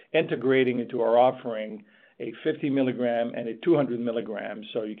integrating into our offering a 50 milligram and a 200 milligram.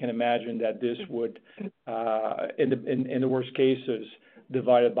 So you can imagine that this would, in the worst cases,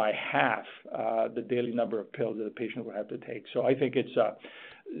 divided by half the daily number of pills that a patient would have to take. So I think it's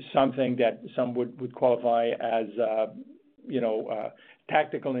something that some would qualify as,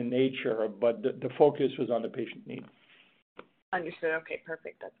 tactical in nature, but the focus was on the patient need. Understood. Okay,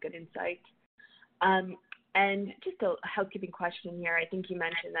 perfect. That's good insight. And just a housekeeping question here. I think you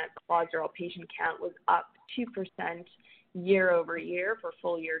mentioned that Clozaril patient count was up 2% year over year for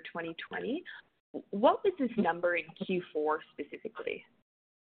full year 2020. What was this number in Q4 specifically?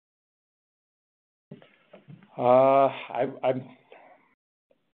 I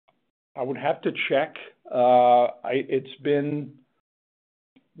would have to check.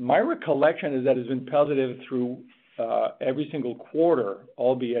 My recollection is that it's been positive through every single quarter,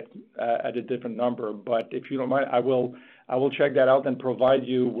 albeit at a different number. But if you don't mind, I will check that out and provide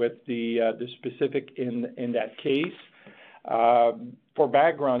you with the specific in that case. For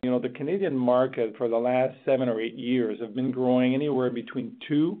background, the Canadian market for the last 7 or 8 years have been growing anywhere between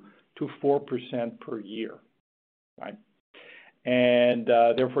 2 to 4% per year, right? And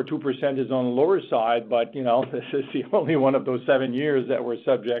therefore 2% is on the lower side, but this is the only one of those 7 years that were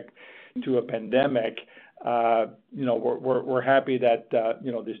subject to a pandemic. We're happy that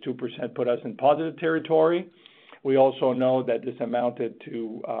this 2% put us in positive territory. We also know that this amounted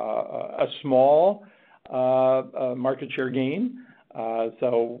to a small market share gain. It's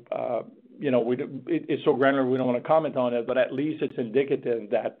so granular we don't want to comment on it, but at least it's indicative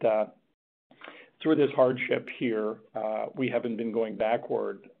that through this hardship here, we haven't been going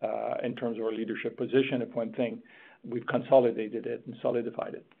backward in terms of our leadership position. If one thing, we've consolidated it and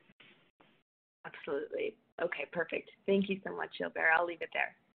solidified it. Absolutely. Okay, perfect. Thank you so much, Gilbert. I'll leave it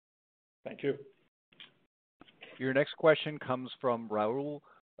there. Thank you. Your next question comes from Rahul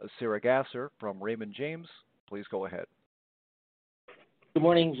Siragasar from Raymond James. Please go ahead. Good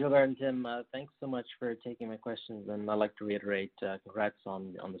morning, Gilbert and Tim. Thanks so much for taking my questions, and I'd like to reiterate congrats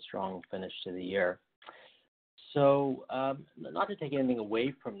on the strong finish to the year. So, not to take anything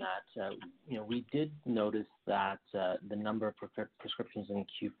away from that, we did notice that the number of prescriptions in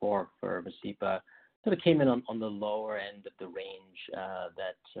Q4 for Vascepa sort of came in on the lower end of the range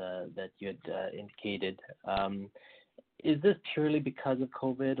that you had indicated. Is this purely because of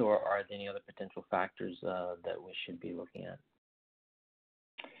COVID, or are there any other potential factors that we should be looking at?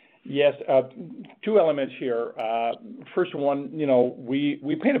 Yes, 2 elements here. First one,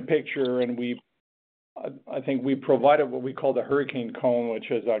 we paint a picture, and I think we provided what we call the hurricane cone, which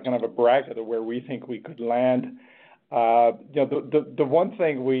is kind of a bracket of where we think we could land. The one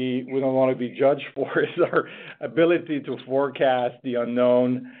thing we don't want to be judged for is our ability to forecast the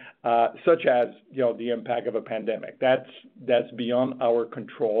unknown, such as the impact of a pandemic. That's beyond our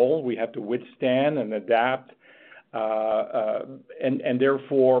control. We have to withstand and adapt, and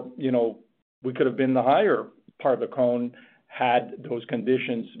therefore we could have been the higher part of the cone had those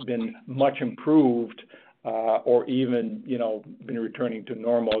conditions been much improved, or even been returning to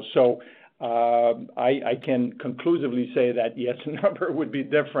normal. So I can conclusively say that yes, the number would be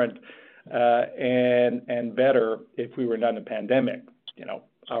different and better if we were not in a pandemic.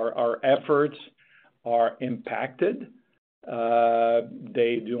 Our efforts are impacted.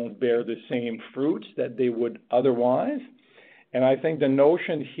 They don't bear the same fruits that they would otherwise. And I think the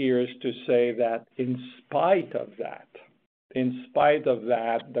notion here is to say that in spite of that,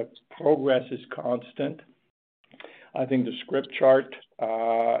 the progress is constant. I think the script chart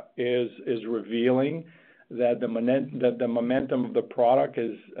is revealing that the momentum of the product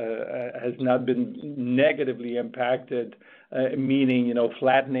has not been negatively impacted, meaning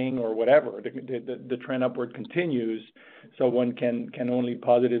flattening or whatever. The trend upward continues. So one can only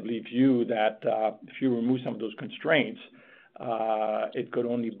positively view that if you remove some of those constraints, it could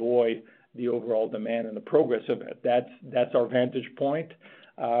only buoy the overall demand and the progress of it. That's our vantage point.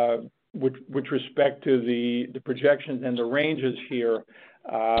 With respect to the projections and the ranges here,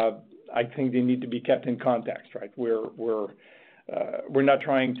 I think they need to be kept in context, right? We're not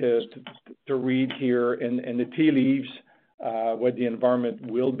trying to read here in the tea leaves what the environment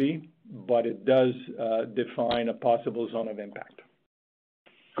will be, but it does define a possible zone of impact.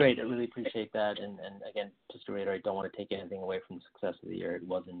 Great, I really appreciate that. And again, just to reiterate, I don't want to take anything away from the success of the year. It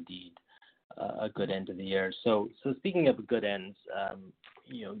was indeed a good end of the year. So speaking of good ends,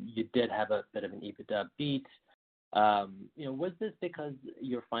 you did have a bit of an EBITDA beat. Was this because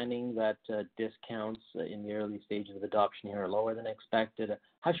you're finding that discounts in the early stages of adoption here are lower than expected?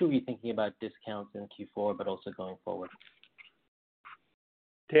 How should we be thinking about discounts in Q4, but also going forward?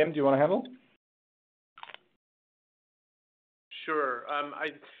 Tim, do you want to handle? Sure.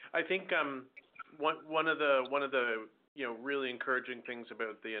 I think one of the really encouraging things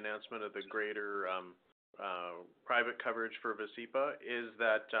about the announcement of the greater private coverage for Vascepa is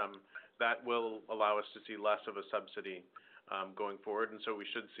that that will allow us to see less of a subsidy going forward, and so we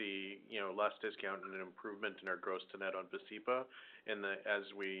should see less discount and an improvement in our gross to net on Vascepa. As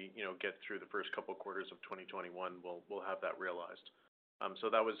we get through the first couple quarters of 2021, we'll have that realized. So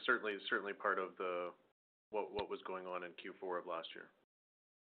that was certainly part of what was going on in Q4 of last year.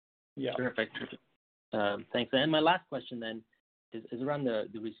 Yeah. Terrific. Thanks. And my last question then is around the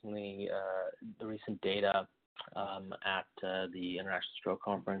recent data at the International Stroke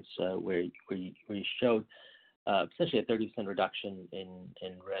Conference where you showed essentially a 30% reduction in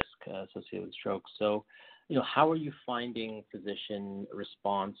risk associated with stroke. So, how are you finding physician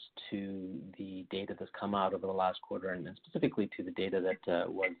response to the data that's come out over the last quarter, and specifically to the data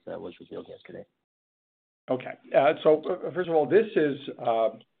that was revealed yesterday? Okay. So first of all, this is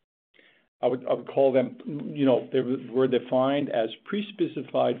I would call them, they were defined as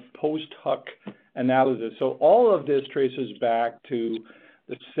pre-specified post-hoc analysis. So all of this traces back to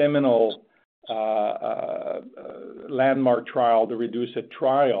the seminal landmark trial, the REDUCE-IT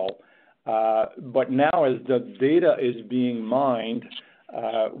trial. But now as the data is being mined,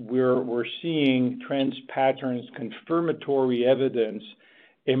 we're seeing trends, patterns, confirmatory evidence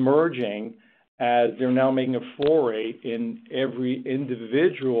emerging as they're now making a foray in every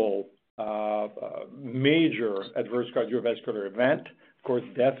individual major adverse cardiovascular event. Of course,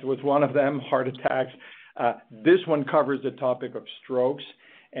 death was one of them, heart attacks. This one covers the topic of strokes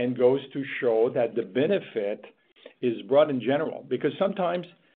and goes to show that the benefit is broad in general. Because sometimes,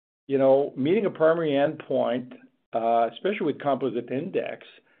 meeting a primary endpoint, especially with composite index,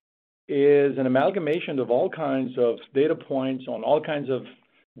 is an amalgamation of all kinds of data points on all kinds of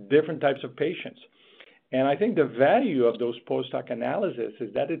different types of patients. And I think the value of those post-hoc analysis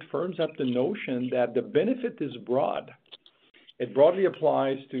is that it firms up the notion that the benefit is broad. It broadly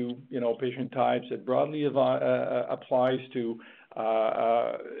applies to, patient types. It broadly applies to,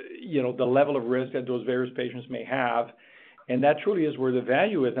 the level of risk that those various patients may have. And that truly is where the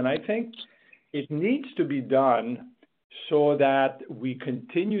value is. And I think it needs to be done so that we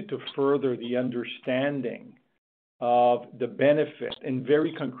continue to further the understanding of the benefit in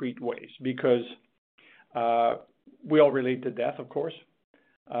very concrete ways, because we all relate to death, of course,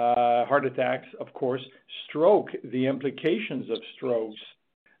 heart attacks, of course, stroke, the implications of strokes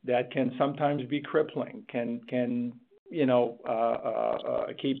that can sometimes be crippling, can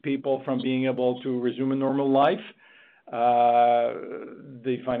keep people from being able to resume a normal life,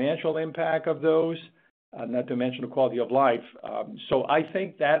 the financial impact of those, not to mention the quality of life. So I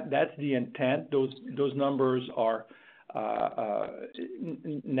think that's the intent. Those numbers are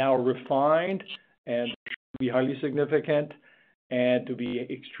now refined and be highly significant and to be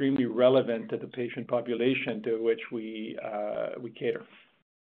extremely relevant to the patient population to which we cater.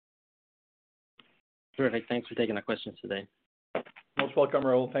 Terrific. Thanks for taking our questions today. Most welcome,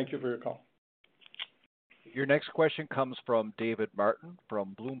 Rahul. Thank you for your call. Your next question comes from David Martin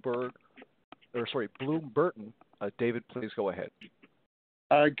from Bloom Burton. David, please go ahead.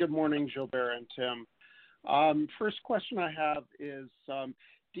 Good morning, Gilbert and Tim. First question I have is,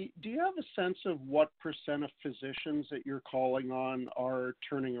 do you have a sense of what % of physicians that you're calling on are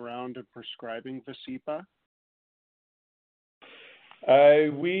turning around and prescribing Vascepa?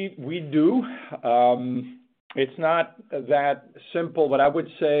 We do. It's not that simple, but I would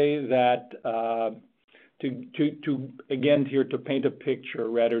say that to paint a picture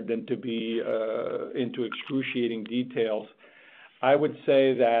rather than to be into excruciating details, I would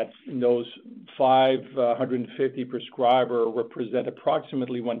say that those 550 prescriber represent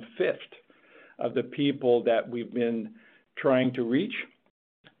approximately 1/5 of the people that we've been trying to reach.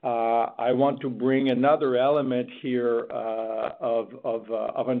 I want to bring another element here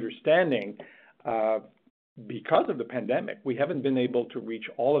of understanding. Because of the pandemic, we haven't been able to reach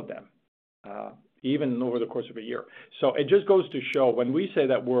all of them, even over the course of a year. So it just goes to show when we say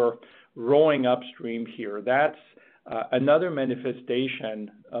that we're rowing upstream here, that's another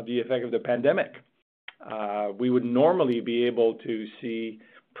manifestation of the effect of the pandemic. We would normally be able to see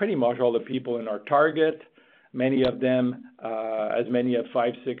pretty much all the people in our target, many of them as many as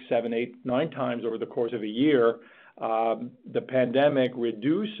 5, 6, 7, 8, 9 times over the course of a year. The pandemic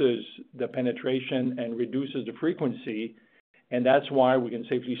reduces the penetration and reduces the frequency, and that's why we can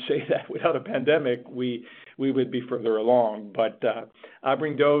safely say that without a pandemic, we would be further along. But I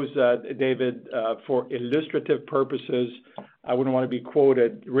bring those, David, for illustrative purposes. I wouldn't want to be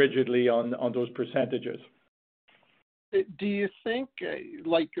quoted rigidly on those percentages. Do you think,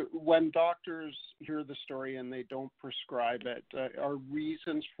 like, when doctors hear the story and they don't prescribe it, are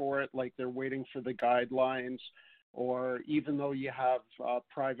reasons for it, like they're waiting for the guidelines, or even though you have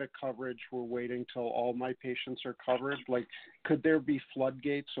private coverage, we're waiting till all my patients are covered? Like, could there be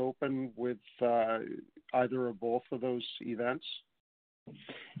floodgates open with either or both of those events?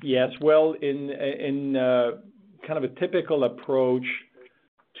 Yes. Well, in kind of a typical approach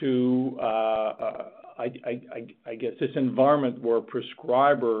to, I guess, this environment where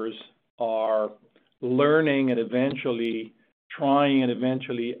prescribers are learning and eventually trying and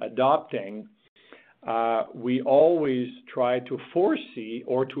eventually adopting, we always try to foresee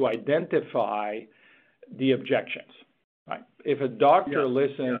or to identify the objections. Right? If a doctor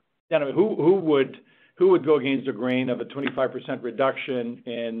listens, who would go against the grain of a 25% reduction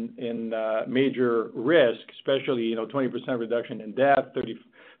in major risk, especially 20% reduction in death,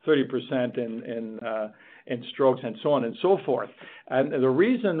 30% in strokes, and so on and so forth. And the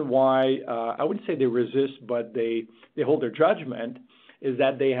reason why I wouldn't say they resist, but they hold their judgment, is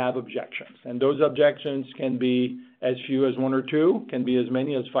that they have objections. And those objections can be as few as one or two, can be as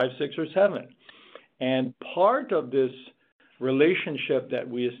many as 5, 6, or 7. And part of this relationship that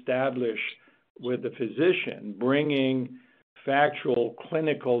we establish with the physician, bringing factual,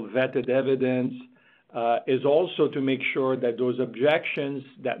 clinical, vetted evidence, is also to make sure that those objections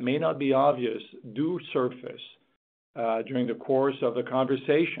that may not be obvious do surface during the course of the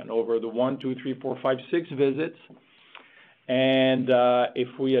conversation over the 1, 2, 3, 4, 5, 6 visits. And if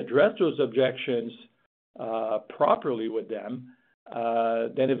we address those objections properly with them,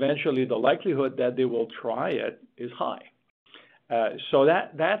 then eventually the likelihood that they will try it is high. So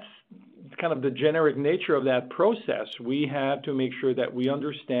that's kind of the generic nature of that process. We have to make sure that we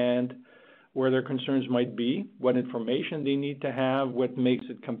understand where their concerns might be, what information they need to have, what makes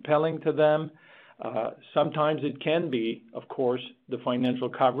it compelling to them. Sometimes it can be, of course, the financial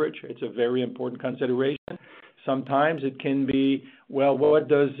coverage. It's a very important consideration. Sometimes it can be, well, what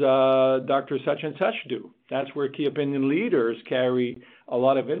does Dr. Such and Such do? That's where key opinion leaders carry a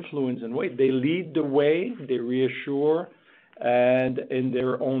lot of influence and weight. They lead the way, they reassure, and in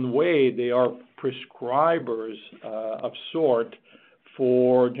their own way, they are prescribers of sort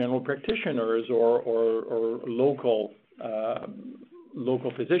for general practitioners or local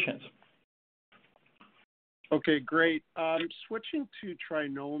physicians. Okay, great. Switching to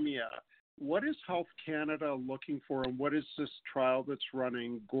Trinomia, what is Health Canada looking for, and what is this trial that's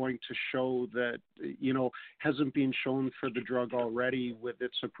running going to show that, hasn't been shown for the drug already with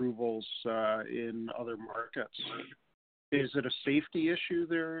its approvals in other markets? Is it a safety issue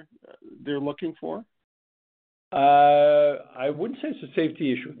they're looking for? I wouldn't say it's a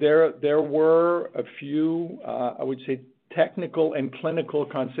safety issue. There were a few, I would say, technical and clinical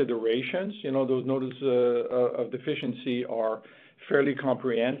considerations. Those notices of deficiency are fairly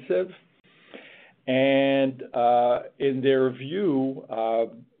comprehensive. And in their view,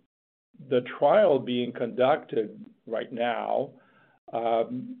 the trial being conducted right now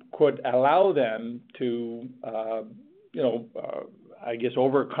could allow them to, I guess,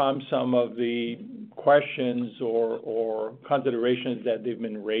 overcome some of the questions or considerations that they've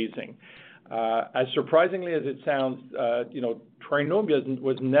been raising. As surprisingly as it sounds, Trinomia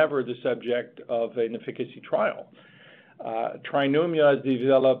was never the subject of an efficacy trial. Trinomia is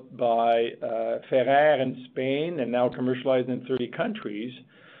developed by Ferrer in Spain and now commercialized in 30 countries,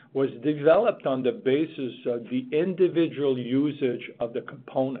 was developed on the basis of the individual usage of the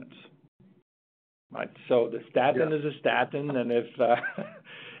components. Right. So the statin is a statin, and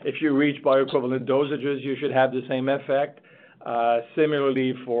if you reach bioequivalent dosages, you should have the same effect.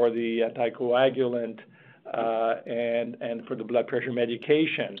 Similarly, for the anticoagulant and for the blood pressure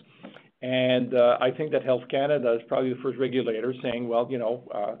medication. And I think that Health Canada is probably the first regulator saying, well,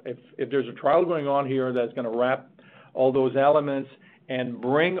 if there's a trial going on here that's going to wrap all those elements and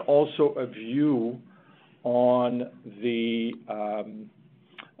bring also a view on the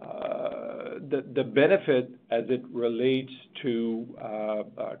benefit as it relates to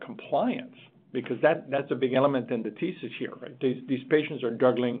compliance, because that's a big element in the thesis here, right? These patients are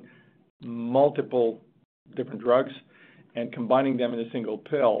juggling multiple different drugs, and combining them in a single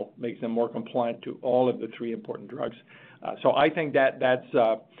pill makes them more compliant to all of the 3 important drugs. So I think that's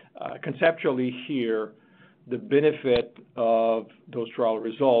conceptually here, the benefit of those trial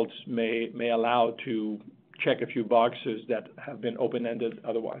results may allow to check a few boxes that have been open-ended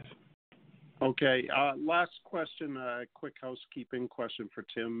otherwise. Okay. Last question, a quick housekeeping question for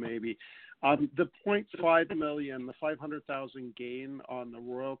Tim, maybe. The $0.5 million, the $500,000 gain on the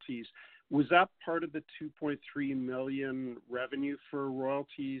royalties, was that part of the $2.3 million revenue for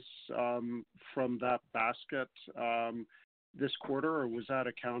royalties from that basket this quarter, or was that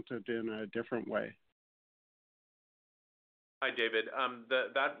accounted in a different way? Hi, David.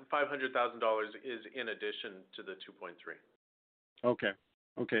 That $500,000 is in addition to the 2.3. Okay.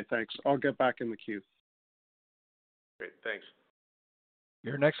 Okay, thanks. I'll get back in the queue. Great, thanks.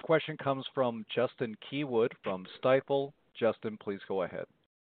 Your next question comes from Justin Keywood from Stifel. Justin, please go ahead.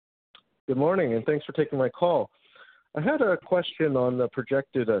 Good morning, and thanks for taking my call. I had a question on the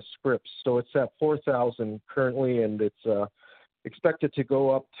projected scripts. So it's at 4,000 currently, and it's expected to go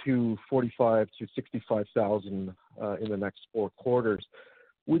up to 45 to 65,000 in the next 4 quarters.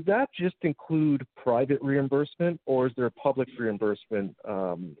 Would that just include private reimbursement, or is there public reimbursement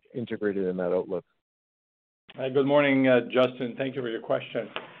integrated in that outlook? Good morning, Justin. Thank you for your question.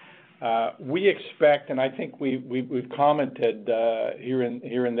 We expect, and I think we've commented here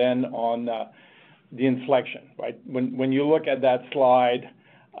and then on the inflection, right? When you look at that slide,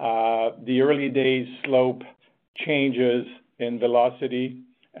 the early days slope changes in velocity,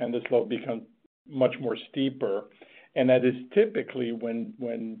 and the slope becomes much more steeper, and that is typically when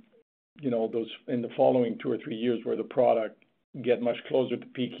those in the following 2 or 3 years where the product get much closer to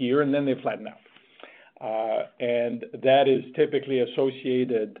peak year, and then they flatten out. And that is typically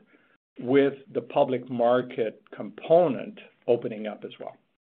associated with the public market component opening up as well.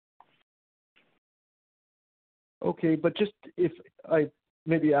 Okay, but just if I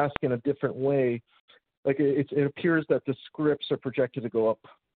maybe ask in a different way, like it appears that the scripts are projected to go up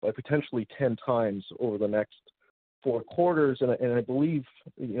by potentially 10 times over the next 4 quarters, and I believe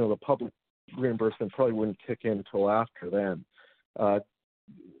the public reimbursement probably wouldn't kick in until after then.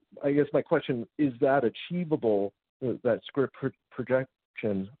 I guess my question, is that achievable, that script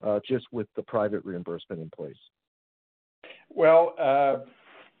projection, just with the private reimbursement in place? Well,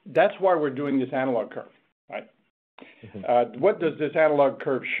 that's why we're doing this analog curve, right? Mm-hmm. What does this analog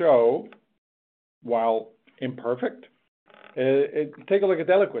curve show? While imperfect, take a look at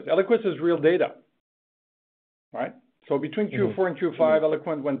Eliquis. Eliquis is real data, right? So between Q4 and Q5,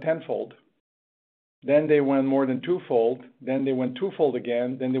 Eliquis went tenfold. Then they went more than twofold. Then they went twofold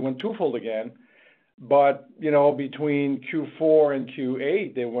again. Then they went twofold again. But between Q4 and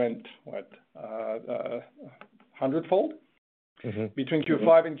Q8, they went hundredfold. Mm-hmm. Between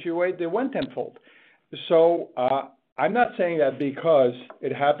Q5 and Q8, they went tenfold. So I'm not saying that because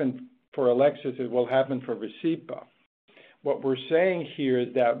it happened for Alexis, it will happen for Vascepa. What we're saying here is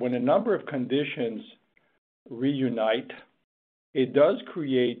that when a number of conditions reunite, it does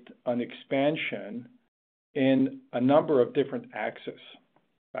create an expansion in a number of different axes.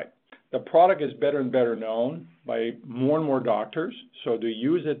 Right? The product is better and better known by more and more doctors, so they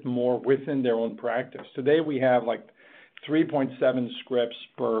use it more within their own practice. Today we have like 3.7 scripts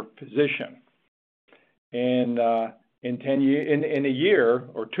per physician. And in a year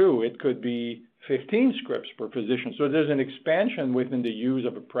or two, it could be 15 scripts per physician. So there's an expansion within the use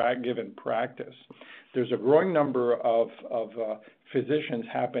of a given practice. There's a growing number of physicians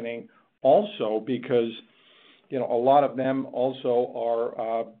happening also because, a lot of them also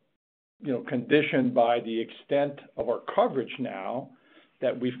are, conditioned by the extent of our coverage now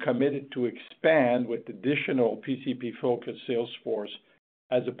that we've committed to expand with additional PCP-focused sales force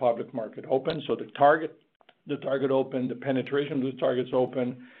as the public market opens. So the target open, the penetration of the targets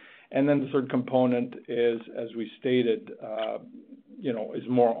open, and then the third component is, as we stated, is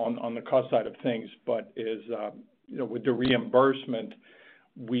more on the cost side of things, but is, with the reimbursement,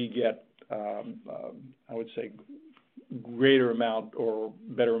 we get, I would say, greater amount or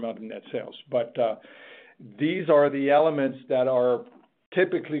better amount of net sales. But these are the elements that are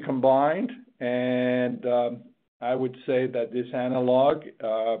typically combined, and I would say that this analog,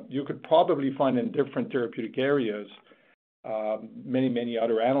 you could probably find in different therapeutic areas many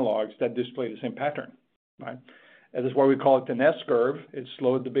other analogs that display the same pattern, right? That is why we call it an S curve. It's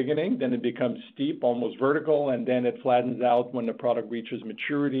slow at the beginning, then it becomes steep, almost vertical, and then it flattens out when the product reaches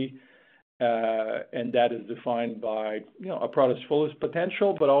maturity, and that is defined by a product's fullest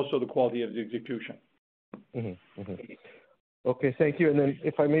potential, but also the quality of the execution. Mm-hmm. Mm-hmm. Okay, thank you. And then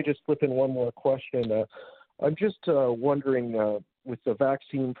if I may just slip in one more question. I'm just wondering, with the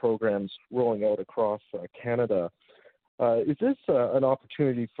vaccine programs rolling out across Canada, is this an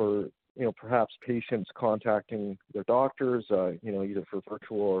opportunity for perhaps patients contacting their doctors, either for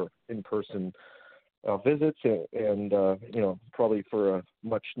virtual or in-person visits, and probably for a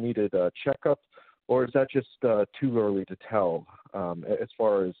much-needed checkup, or is that just too early to tell as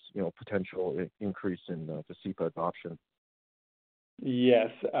far as potential increase in Vascepa adoption?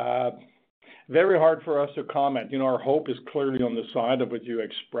 Yes. Very hard for us to comment. Our hope is clearly on the side of what you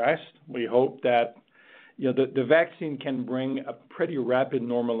expressed. We hope that the vaccine can bring a pretty rapid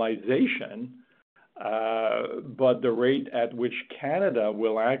normalization, but the rate at which Canada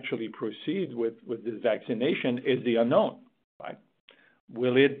will actually proceed with this vaccination is the unknown, Right?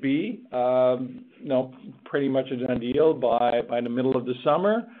 Will it be pretty much a done deal by the middle of the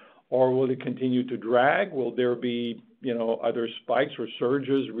summer, or will it continue to drag? Will there be either spikes or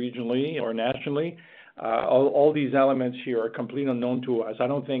surges regionally or nationally? All these elements here are completely unknown to us. I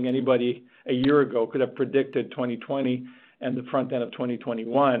don't think anybody a year ago could have predicted 2020 and the front end of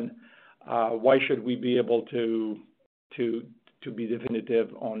 2021. Why should we be able to be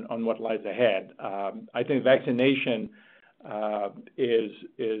definitive on what lies ahead? I think vaccination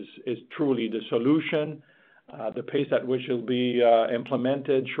is truly the solution. The pace at which it will be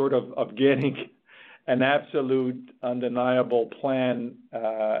implemented, short of getting an absolute undeniable plan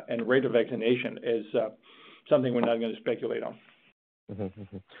and rate of vaccination, is something we're not going to speculate on.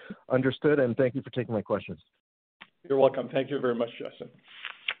 Mm-hmm. Understood, and thank you for taking my questions. You're welcome. Thank you very much, Justin.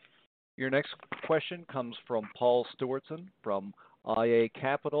 Your next question comes from Paul Stewardson from IA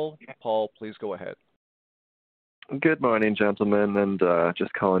Capital. Paul, please go ahead. Good morning, gentlemen, and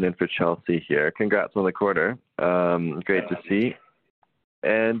just calling in for Chelsea here. Congrats on the quarter. Great to see.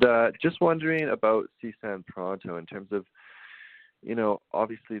 And just wondering about CSAN Pronto in terms of,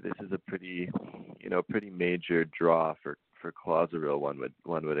 obviously this is a pretty major draw for Clozaril,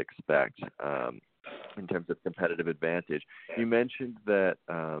 one would expect in terms of competitive advantage. You mentioned that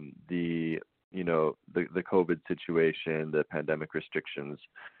the COVID situation, the pandemic restrictions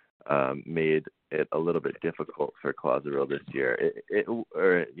made it a little bit difficult for Clozaril this year,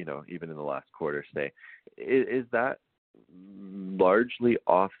 even in the last quarter, say. Is that largely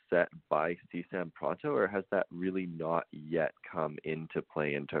offset by CSAN Pronto, or has that really not yet come into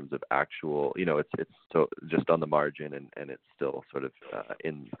play in terms of actual, it's so just on the margin and it's still sort of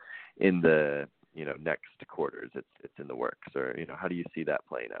in the next quarters, it's in the works, or how do you see that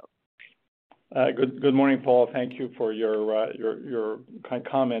playing out? Good morning, Paul. Thank you for your kind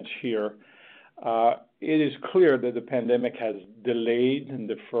comments here. It is clear that the pandemic has delayed and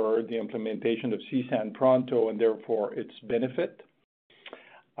deferred the implementation of CSAN Pronto and therefore its benefit.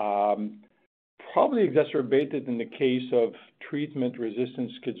 Probably exacerbated in the case of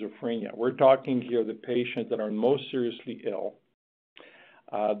treatment-resistant schizophrenia. We're talking here the patients that are most seriously ill,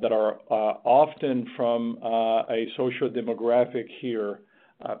 that are often from a social demographic here,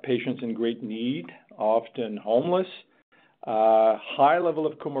 patients in great need, often homeless, high level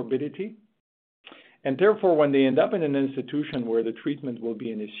of comorbidity. And therefore, when they end up in an institution where the treatment will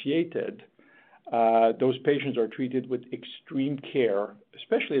be initiated, those patients are treated with extreme care,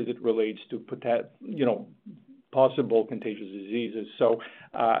 especially as it relates to possible contagious diseases. So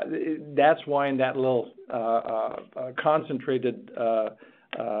that's why in that little concentrated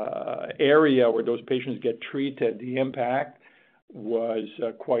area where those patients get treated, the impact was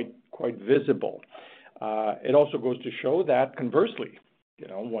quite visible. It also goes to show that conversely,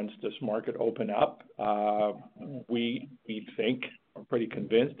 once this market open up, we think, are pretty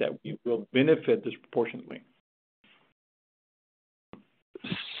convinced that we will benefit disproportionately.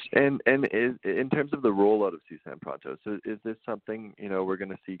 And is, in terms of the rollout of CSAN Pronto, so is this something, we're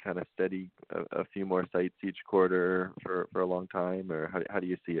going to see kind of steady a few more sites each quarter for a long time, or how do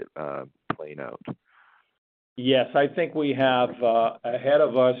you see it playing out? Yes, I think we have ahead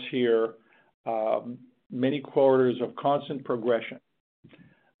of us here many quarters of constant progression.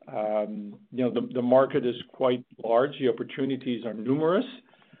 The market is quite large. The opportunities are numerous.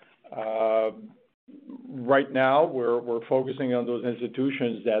 Right now, we're focusing on those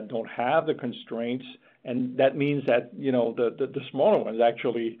institutions that don't have the constraints, and that means that the smaller ones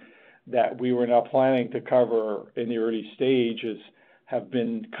actually that we were now planning to cover in the early stages have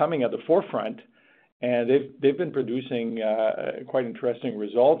been coming at the forefront, and they've been producing quite interesting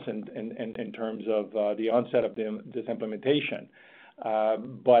results in terms of the onset of this implementation.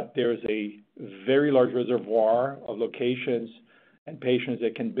 But there's a very large reservoir of locations and patients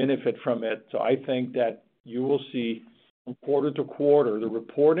that can benefit from it. So I think that you will see from quarter to quarter the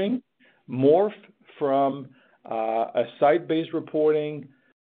reporting morph from a site-based reporting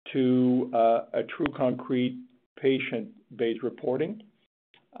to a true concrete patient-based reporting.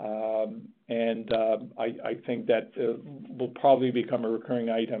 I think that will probably become a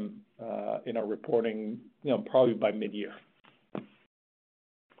recurring item in our reporting, probably by mid-year.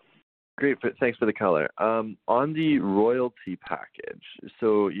 Great. Thanks for the color. On the royalty package,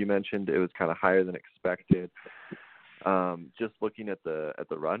 so you mentioned it was kind of higher than expected. Just looking at the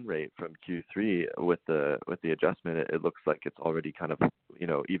run rate from Q3 with the adjustment, it looks like it's already kind of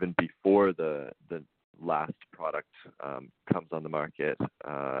even before the last product comes on the market.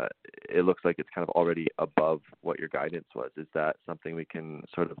 It looks like it's kind of already above what your guidance was. Is that something we can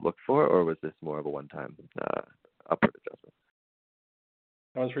sort of look for, or was this more of a one-time upward adjustment?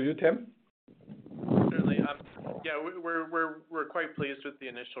 That was for you, Tim? Certainly. certainly. Yeah, we're quite pleased with the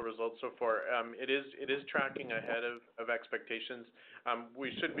initial results so far. It is tracking ahead of expectations.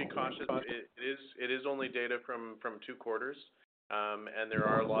 We should be cautious. It is only data from 2 quarters, and there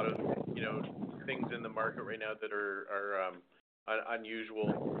are a lot of things in the market right now that are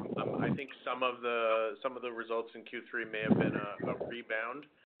unusual. I think some of the results in Q3 may have been a rebound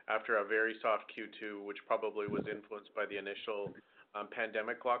after a very soft Q2, which probably was influenced by the initial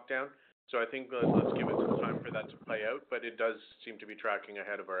pandemic lockdown. So I think let's give it some time for that to play out, but it does seem to be tracking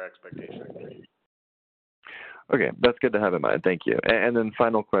ahead of our expectations. Okay, that's good to have in mind. Thank you. And then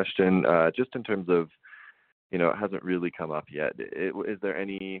final question, just in terms of, it hasn't really come up yet. Is there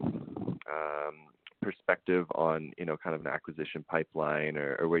any perspective on, kind of an acquisition pipeline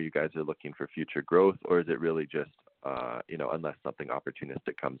or where you guys are looking for future growth, or is it really just, unless something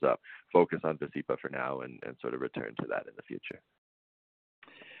opportunistic comes up, focus on Vascepa for now and sort of return to that in the future?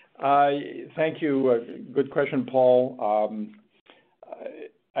 Thank you. Good question, Paul.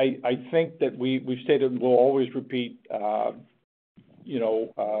 I think that we've stated, we'll always repeat,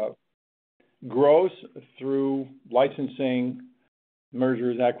 growth through licensing,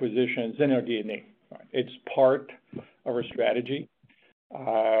 mergers, acquisitions in our DNA. It's part of our strategy.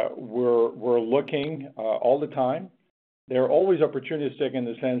 We're looking all the time. They're always opportunistic in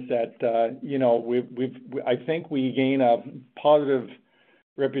the sense that I think we gain a positive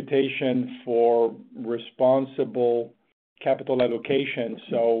reputation for responsible capital allocation.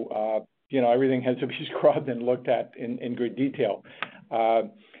 So everything has to be scrubbed and looked at in great detail.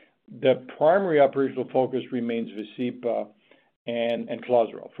 The primary operational focus remains Vascepa and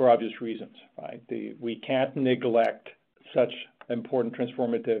Clozaril for obvious reasons. Right? We can't neglect such important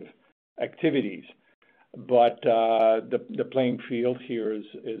transformative activities, but the playing field here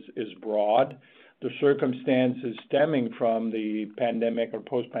is broad. The circumstances stemming from the pandemic or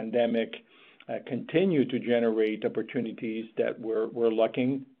post-pandemic continue to generate opportunities that we're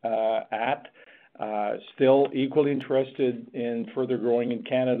looking at. Still equally interested in further growing in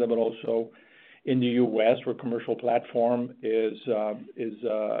Canada, but also in the U.S., where commercial platform is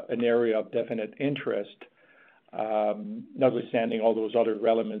an area of definite interest, notwithstanding all those other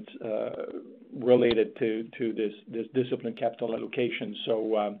elements related to this disciplined capital allocation.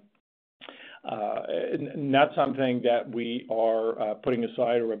 So not something that we are putting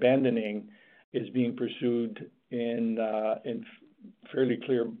aside or abandoning, is being pursued in fairly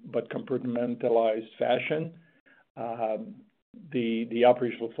clear but compartmentalized fashion. The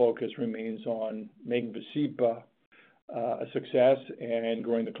operational focus remains on making Vascepa a success and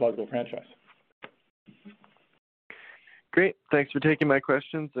growing the Clozaril franchise. Great. Thanks for taking my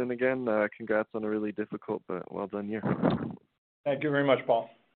questions. And again, congrats on a really difficult but well done year. Thank you very much, Paul.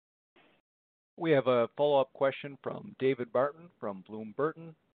 We have a follow-up question from David Barton from Bloom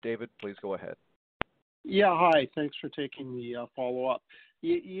Burton. David, please go ahead. Yeah, hi. Thanks for taking the follow-up.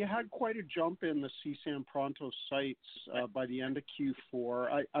 You had quite a jump in the CSAN Pronto sites by the end of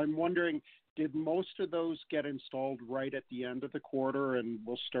Q4. I'm wondering, did most of those get installed right at the end of the quarter and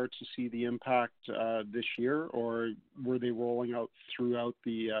we'll start to see the impact this year, or were they rolling out throughout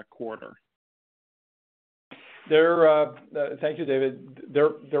the quarter? Thank you, David.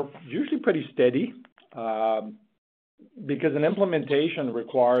 They're usually pretty steady because an implementation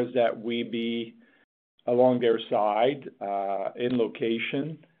requires that we be along their side in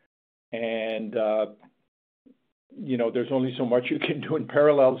location, and there's only so much you can do in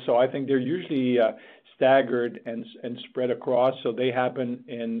parallel. So I think they're usually staggered and spread across, so they happen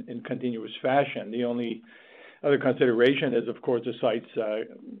in continuous fashion. The only other consideration is, of course, the site's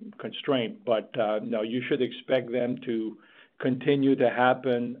constraint, but no, you should expect them to continue to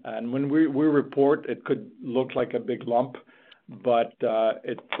happen. And when we report, it could look like a big lump, but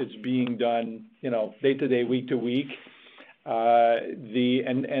it's being done, day to day, week to week.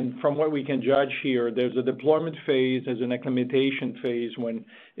 And from what we can judge here, there's a deployment phase, there's an implementation phase when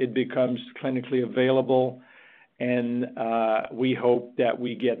it becomes clinically available, and we hope that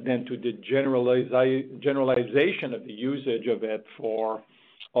we get then to the generalization of the usage of it for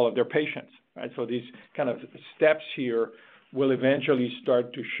all of their patients. Right? So these kind of steps here will eventually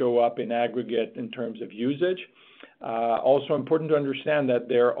start to show up in aggregate in terms of usage. Also important to understand that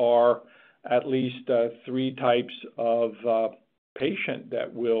there are at least 3 types of patient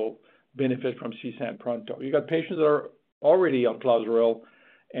that will benefit from CSAN Pronto. You got patients that are already on Clozaril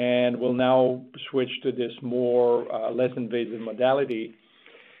and will now switch to this more less invasive modality.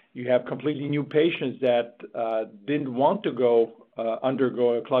 You have completely new patients that didn't want to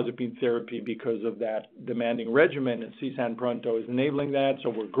undergo a clozapine therapy because of that demanding regimen, and CSAN Pronto is enabling that. So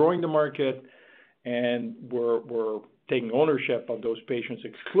we're growing the market, and we're taking ownership of those patients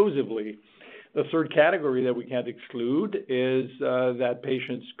exclusively. The third category that we can't exclude is that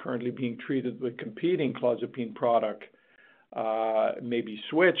patients currently being treated with competing clozapine product may be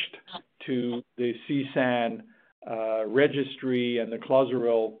switched to the CSAN registry and the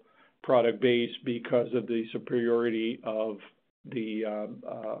Clozaril product base because of the superiority of the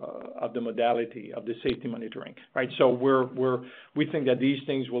modality of the safety monitoring, right? So we think that these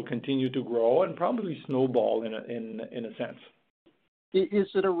things will continue to grow and probably snowball in a sense. Is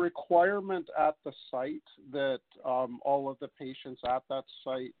it a requirement at the site that all of the patients at that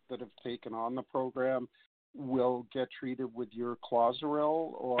site that have taken on the program will get treated with your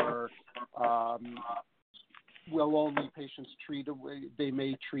Clozaril, or will only patients treated with, they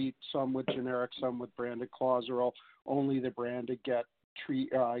may treat some with generic, some with branded Clozaril, only the branded get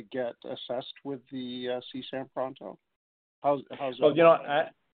assessed with the CSAN Pronto? How's that? Well,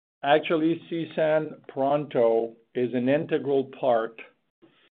 actually, CSAN Pronto is an integral part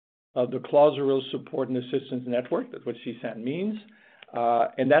of the Clozaril Support and Assistance Network. That's what CSAN means.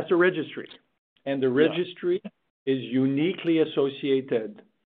 And that's a registry. And the registry is uniquely associated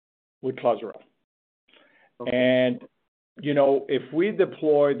with Clozaril. Okay. And, if we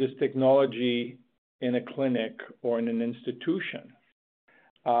deploy this technology in a clinic or in an institution,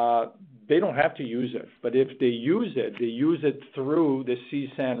 they don't have to use it. But if they use it through the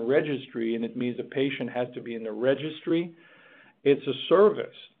CSAN registry, and it means the patient has to be in the registry. It's a service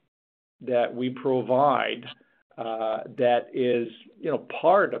that we provide that is,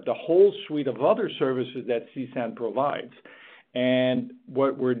 part of the whole suite of other services that CSAN provides. And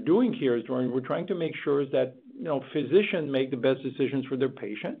what we're doing here is we're trying to make sure that, physicians make the best decisions for their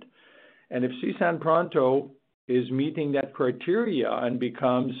patient. And if CSAN Pronto is meeting that criteria and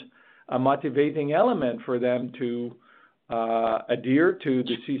becomes a motivating element for them to adhere to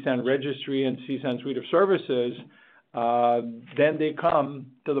the CSAN registry and CSAN suite of services, then they come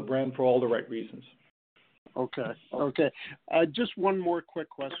to the brand for all the right reasons. Okay. Just one more quick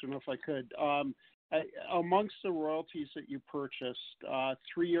question, if I could. Amongst the royalties that you purchased,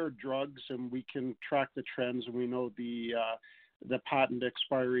 3 are drugs, and we can track the trends, and we know the patent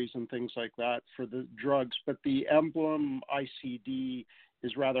expiries and things like that for the drugs. But the Emblem ICD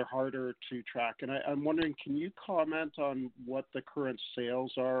is rather harder to track. And I'm wondering, can you comment on what the current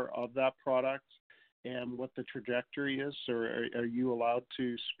sales are of that product and what the trajectory is, or are you allowed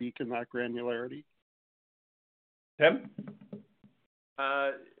to speak in that granularity? Tim?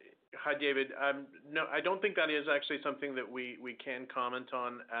 Hi, David. No, I don't think that is actually something that we can comment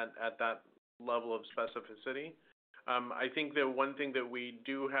on at that level of specificity. I think the one thing that we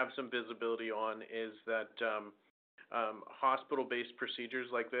do have some visibility on is that hospital-based procedures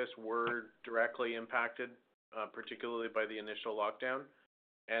like this were directly impacted, particularly by the initial lockdown,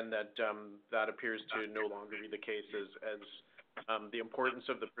 and that appears to no longer be the case as the importance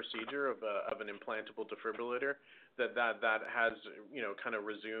of the procedure of an implantable defibrillator that has kind of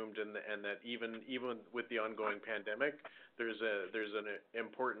resumed, and that even with the ongoing pandemic, there's an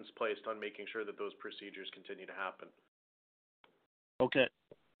importance placed on making sure that those procedures continue to happen.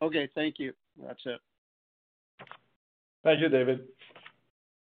 Okay, thank you. That's it. Thank you, David.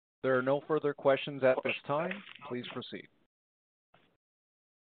 There are no further questions at this time. Please proceed.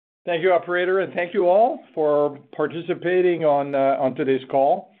 Thank you, operator, and thank you all for participating on today's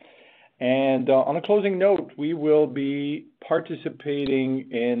call. And on a closing note, we will be participating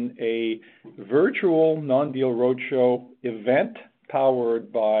in a virtual non-deal roadshow event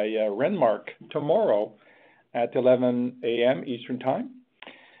powered by Renmark tomorrow at 11 a.m. Eastern Time.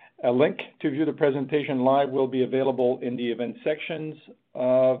 A link to view the presentation live will be available in the event sections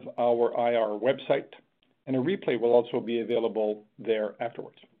of our IR website, and a replay will also be available there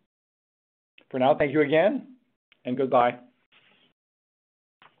afterwards. For now, thank you again, and goodbye.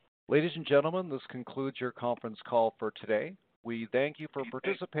 Ladies and gentlemen, this concludes your conference call for today. We thank you for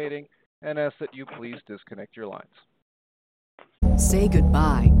participating and ask that you please disconnect your lines. Say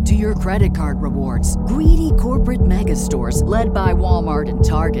goodbye to your credit card rewards. Greedy corporate mega stores, led by Walmart and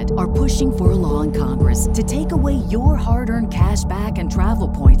Target, are pushing for a law in Congress to take away your hard-earned cash back and travel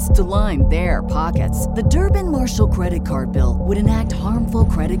points to line their pockets. The Durbin-Marshall credit card bill would enact harmful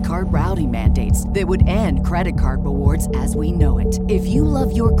credit card routing mandates that would end credit card rewards as we know it. If you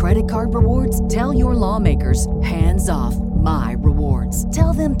love your credit card rewards, tell your lawmakers, hands off my rewards.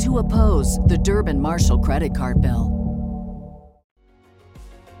 Tell them to oppose the Durbin-Marshall credit card bill.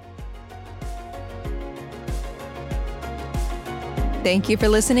 Thank you for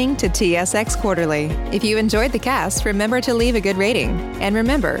listening to TSX Quarterly. If you enjoyed the cast, remember to leave a good rating. And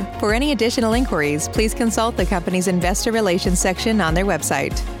remember, for any additional inquiries, please consult the company's investor relations section on their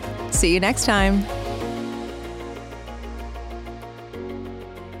website. See you next time.